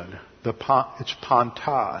masculine. It's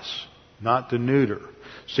pantos, not the neuter.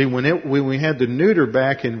 See, when we had the neuter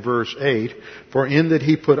back in verse 8, for in that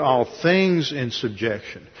he put all things in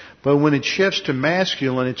subjection. But when it shifts to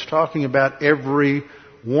masculine, it's talking about every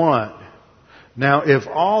one. Now, if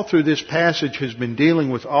all through this passage has been dealing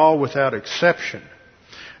with all without exception,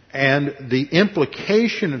 and the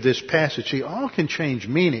implication of this passage, see, all can change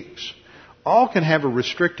meanings. All can have a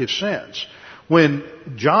restrictive sense. When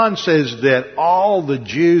John says that all the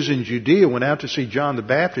Jews in Judea went out to see John the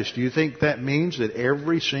Baptist, do you think that means that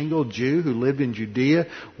every single Jew who lived in Judea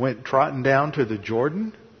went trotting down to the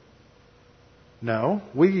Jordan? No.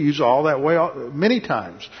 We use all that way many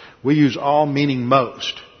times. We use all meaning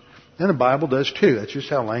most. And the Bible does too. That's just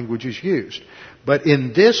how language is used. But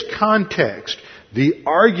in this context, the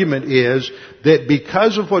argument is that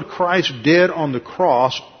because of what Christ did on the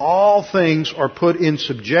cross, all things are put in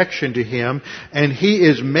subjection to Him, and He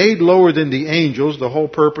is made lower than the angels, the whole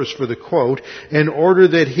purpose for the quote, in order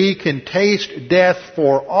that He can taste death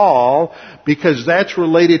for all, because that's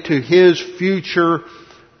related to His future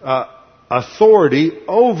authority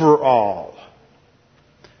over all.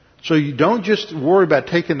 So you don't just worry about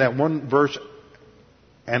taking that one verse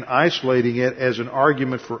and isolating it as an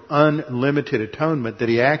argument for unlimited atonement, that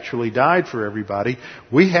He actually died for everybody.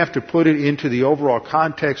 We have to put it into the overall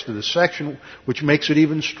context of the section, which makes it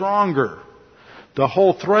even stronger. The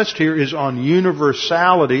whole thrust here is on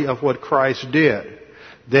universality of what Christ did.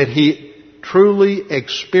 That He truly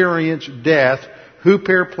experienced death,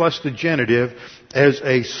 huper plus the genitive, as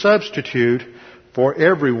a substitute for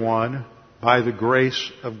everyone by the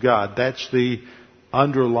grace of God. That's the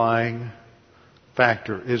underlying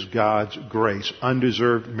factor, is God's grace,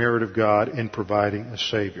 undeserved merit of God in providing a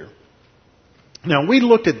Savior. Now, we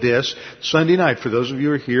looked at this Sunday night. For those of you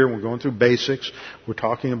who are here, we're going through basics. We're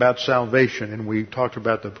talking about salvation, and we talked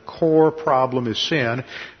about the core problem is sin,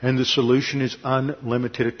 and the solution is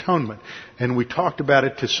unlimited atonement. And we talked about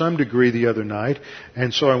it to some degree the other night,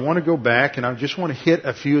 and so I want to go back, and I just want to hit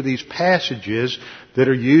a few of these passages that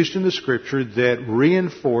are used in the Scripture that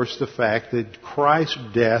reinforce the fact that Christ's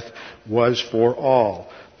death was for all.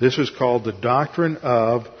 This is called the doctrine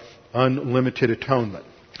of unlimited atonement.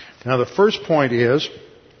 Now, the first point is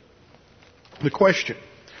the question,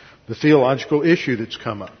 the theological issue that's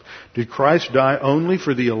come up. Did Christ die only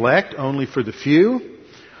for the elect, only for the few,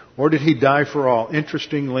 or did He die for all?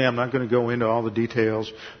 Interestingly, I'm not going to go into all the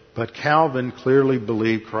details, but Calvin clearly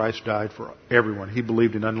believed Christ died for everyone. He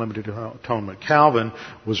believed in unlimited atonement. Calvin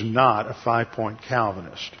was not a 5-point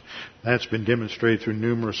Calvinist. That's been demonstrated through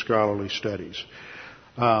numerous scholarly studies.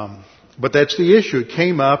 But that's the issue. It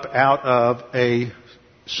came up out of a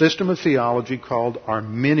system of theology called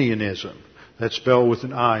Arminianism. That's spelled with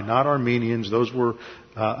an I, not Armenians. Those were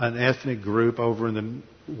an ethnic group over in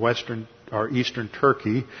the western or eastern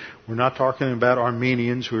Turkey. We're not talking about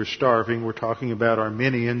Armenians who are starving. We're talking about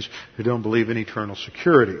Arminians who don't believe in eternal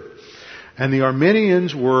security. And the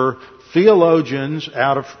Arminians were theologians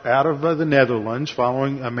out of the Netherlands,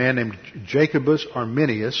 following a man named Jacobus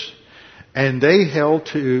Arminius, and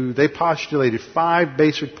they postulated 5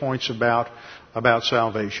 basic points about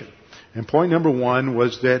salvation. And point number 1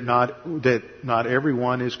 was that not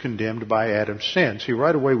everyone is condemned by Adam's sin. See,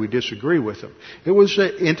 right away we disagree with them. It was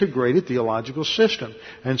an integrated theological system.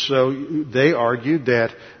 And so they argued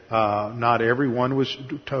that not everyone was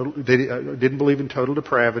total. They didn't believe in total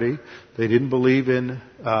depravity. They believed in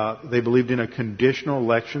a conditional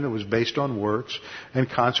election that was based on works, and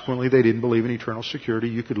consequently they didn't believe in eternal security.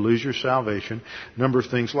 You could lose your salvation, a number of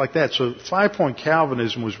things like that. So 5-point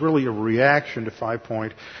Calvinism was really a reaction to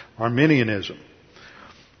 5-point Arminianism.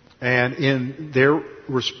 And in their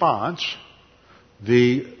response,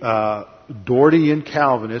 the Dortian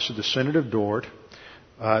Calvinists of the Synod of Dort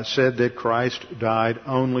said that Christ died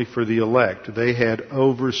only for the elect. They had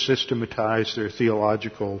over-systematized their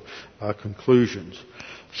theological conclusions.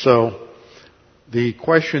 So the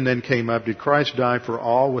question then came up, did Christ die for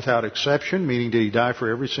all without exception? Meaning, did He die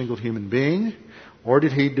for every single human being? Or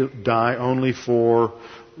did He die only for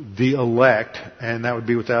the elect? And that would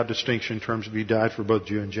be without distinction in terms of He died for both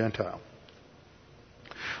Jew and Gentile.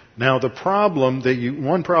 Now,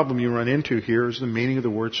 one problem you run into here is the meaning of the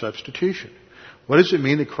word substitution. What does it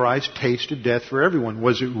mean that Christ tasted death for everyone?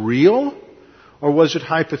 Was it real or was it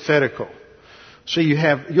hypothetical? So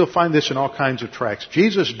you'll find this in all kinds of tracts.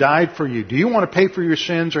 Jesus died for you. Do you want to pay for your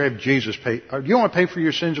sins or have Jesus pay? Or do you want to pay for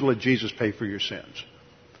your sins or let Jesus pay for your sins?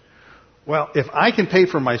 Well, if I can pay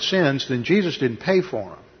for my sins, then Jesus didn't pay for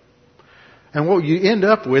them. And what you end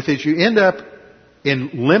up with is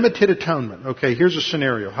in limited atonement, okay, here's a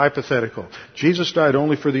scenario, hypothetical. Jesus died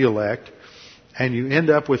only for the elect, and you end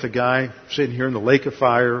up with a guy sitting here in the lake of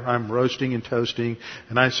fire, I'm roasting and toasting,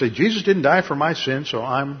 and I say, Jesus didn't die for my sins, so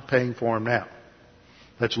I'm paying for him now.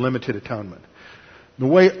 That's limited atonement. The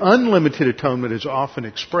way unlimited atonement is often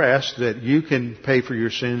expressed, that you can pay for your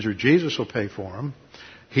sins or Jesus will pay for them.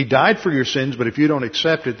 He died for your sins, but if you don't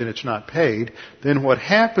accept it, then it's not paid. Then what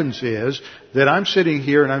happens is that I'm sitting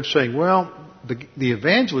here and I'm saying, well, the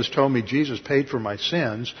evangelist told me Jesus paid for my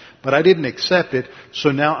sins, but I didn't accept it,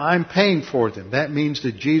 so now I'm paying for them. That means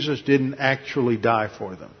that Jesus didn't actually die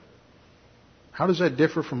for them. How does that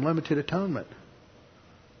differ from limited atonement?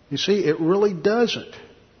 You see, it really doesn't.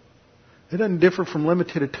 It doesn't differ from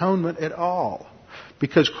limited atonement at all,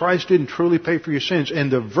 because Christ didn't truly pay for your sins. And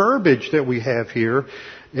the verbiage that we have here,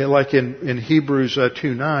 like in Hebrews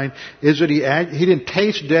 2:9, is that he didn't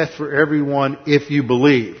taste death for everyone if you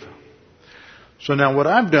believe. So now what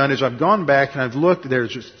I've done is I've gone back and I've looked.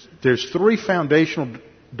 There's three foundational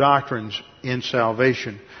doctrines in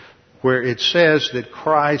salvation where it says that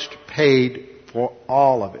Christ paid for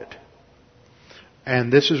all of it.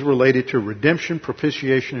 And this is related to redemption,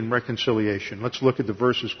 propitiation, and reconciliation. Let's look at the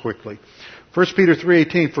verses quickly. 1 Peter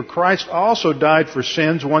 3:18, for Christ also died for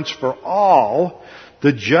sins once for all,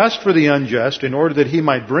 the just for the unjust, in order that he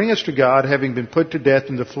might bring us to God, having been put to death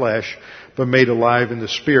in the flesh, but made alive in the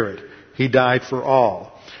Spirit. He died for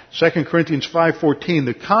all. 2 Corinthians 5:14,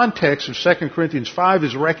 the context of 2 Corinthians 5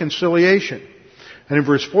 is reconciliation. And in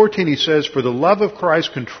verse 14 he says, for the love of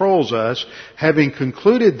Christ controls us, having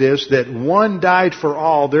concluded this, that one died for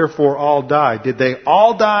all, therefore all died. Did they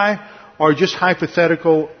all die, or just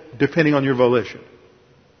hypothetical, depending on your volition?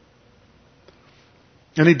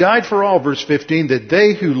 And he died for all, verse 15, that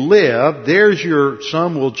they who live, there's your,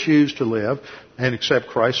 some will choose to live, and accept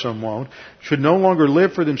Christ, some won't, should no longer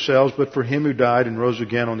live for themselves, but for him who died and rose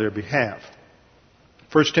again on their behalf.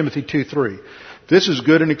 1 Timothy 2:3. This is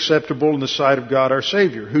good and acceptable in the sight of God our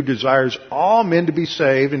Savior, who desires all men to be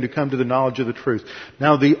saved and to come to the knowledge of the truth.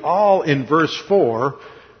 Now the all in verse 4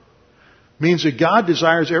 means that God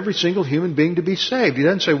desires every single human being to be saved. He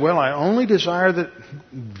doesn't say, well, I only desire that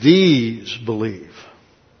these believe.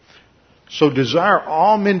 So desire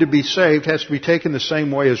all men to be saved has to be taken the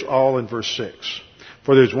same way as all in verse 6.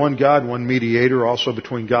 For there's one God, one mediator also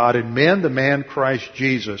between God and men, the man Christ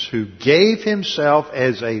Jesus, who gave himself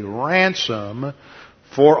as a ransom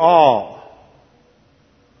for all.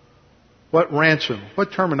 What ransom?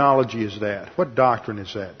 What terminology is that? What doctrine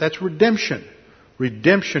is that? That's redemption.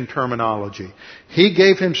 Redemption terminology. He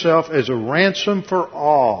gave himself as a ransom for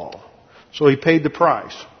all. So he paid the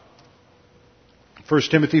price. 1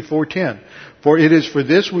 Timothy 4:10. For it is for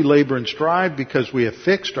this we labor and strive, because we have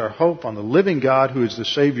fixed our hope on the living God, who is the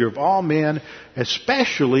Savior of all men,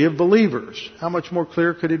 especially of believers. How much more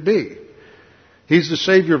clear could it be? He's the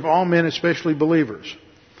Savior of all men, especially believers.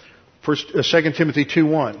 2 Timothy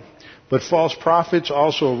 2:1. But false prophets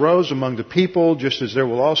also arose among the people, just as there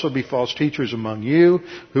will also be false teachers among you,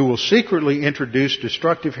 who will secretly introduce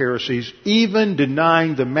destructive heresies, even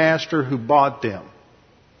denying the master who bought them,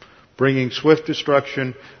 bringing swift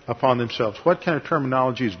destruction upon themselves. What kind of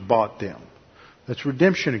terminology is bought them? That's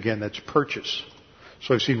redemption again. That's purchase.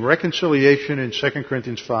 So I've seen reconciliation in 2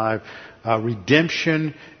 Corinthians 5,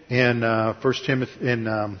 redemption in 1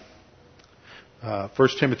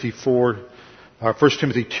 Timothy 4, 1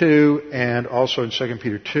 Timothy 2, and also in 2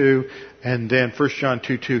 Peter 2, and then 1 John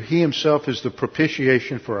 2:2. He himself is the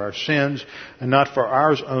propitiation for our sins, and not for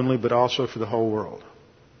ours only, but also for the whole world.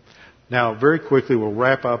 Now, very quickly, we'll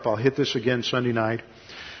wrap up. I'll hit this again Sunday night.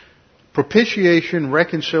 Propitiation,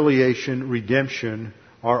 reconciliation, redemption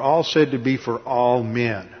are all said to be for all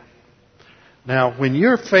men. Now, when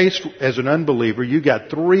you're faced as an unbeliever, you got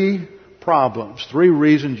three problems, three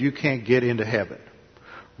reasons you can't get into heaven.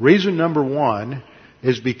 Reason number one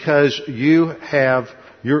is because you're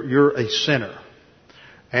a sinner,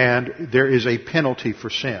 and there is a penalty for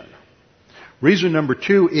sin. Reason number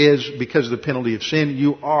two is because of the penalty of sin,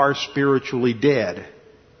 you are spiritually dead.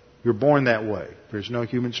 You're born that way. There's no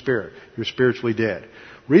human spirit. You're spiritually dead.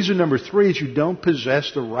 Reason number three is you don't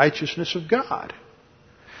possess the righteousness of God.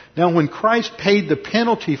 Now, when Christ paid the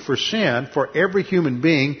penalty for sin for every human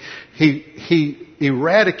being, He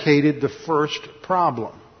eradicated the first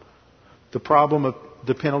problem. The problem of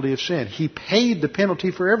the penalty of sin. He paid the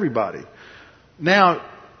penalty for everybody. Now,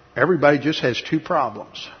 everybody just has two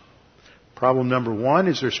problems. Problem number one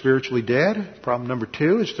is they're spiritually dead. Problem number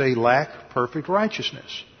two is they lack perfect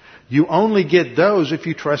righteousness. You only get those if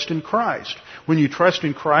you trust in Christ. When you trust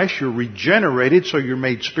in Christ, you're regenerated, so you're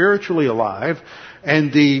made spiritually alive,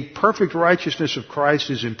 and the perfect righteousness of Christ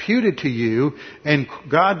is imputed to you, and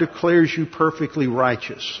God declares you perfectly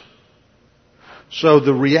righteous. So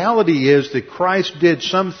the reality is that Christ did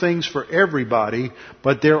some things for everybody,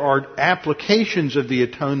 but there are applications of the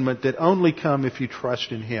atonement that only come if you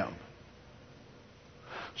trust in Him.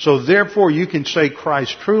 So therefore you can say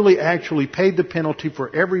Christ truly actually paid the penalty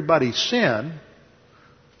for everybody's sin.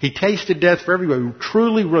 He tasted death for everybody.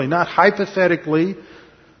 Truly, really, not hypothetically,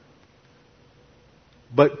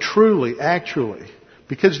 but truly, actually.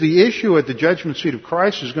 Because the issue at the judgment seat of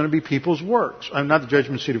Christ is going to be people's works. Not the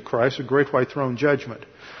judgment seat of Christ, the great white throne judgment.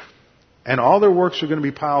 And all their works are going to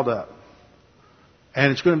be piled up.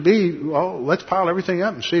 And it's going to be, well, let's pile everything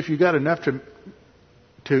up and see if you got enough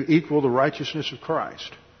to equal the righteousness of Christ.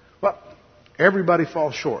 Well, everybody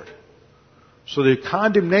falls short. So the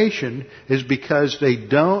condemnation is because they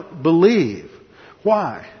don't believe.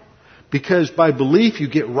 Why? Because by belief you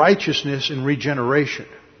get righteousness and regeneration.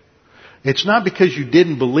 It's not because you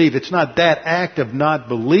didn't believe. It's not that act of not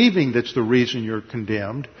believing that's the reason you're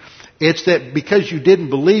condemned. It's that because you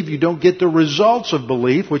didn't believe, you don't get the results of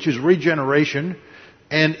belief, which is regeneration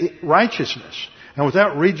and righteousness. And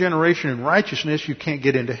without regeneration and righteousness, you can't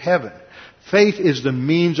get into heaven. Faith is the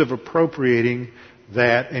means of appropriating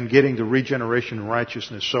that and getting the regeneration and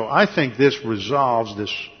righteousness. So I think this resolves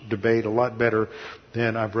this debate a lot better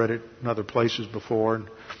than I've read it in other places before. And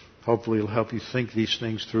hopefully it'll help you think these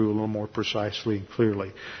things through a little more precisely and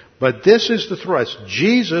clearly. But this is the thrust.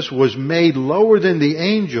 Jesus was made lower than the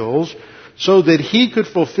angels so that He could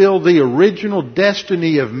fulfill the original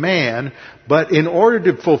destiny of man. But in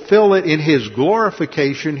order to fulfill it in His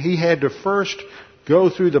glorification, He had to first go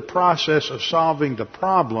through the process of solving the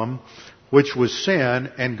problem, which was sin,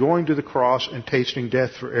 and going to the cross and tasting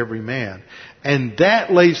death for every man. And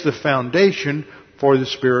that lays the foundation for the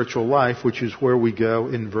spiritual life, which is where we go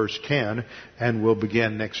in verse 10, and we'll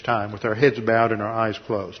begin next time with our heads bowed and our eyes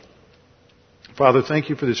closed. Father, thank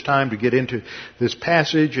you for this time to get into this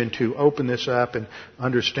passage and to open this up and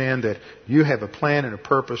understand that you have a plan and a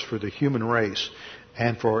purpose for the human race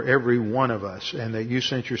and for every one of us, and that you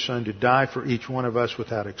sent your Son to die for each one of us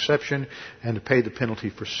without exception and to pay the penalty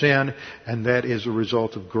for sin, and that is a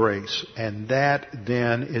result of grace. And that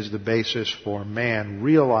then is the basis for man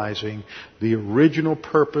realizing the original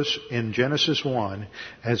purpose in Genesis 1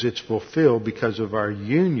 as it's fulfilled because of our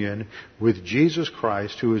union with Jesus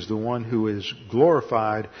Christ, who is the one who is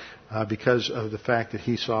glorified because of the fact that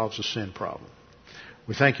He solves the sin problem.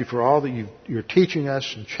 We thank you for all that you're teaching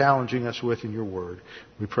us and challenging us with in your word.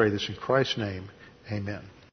 We pray this in Christ's name. Amen.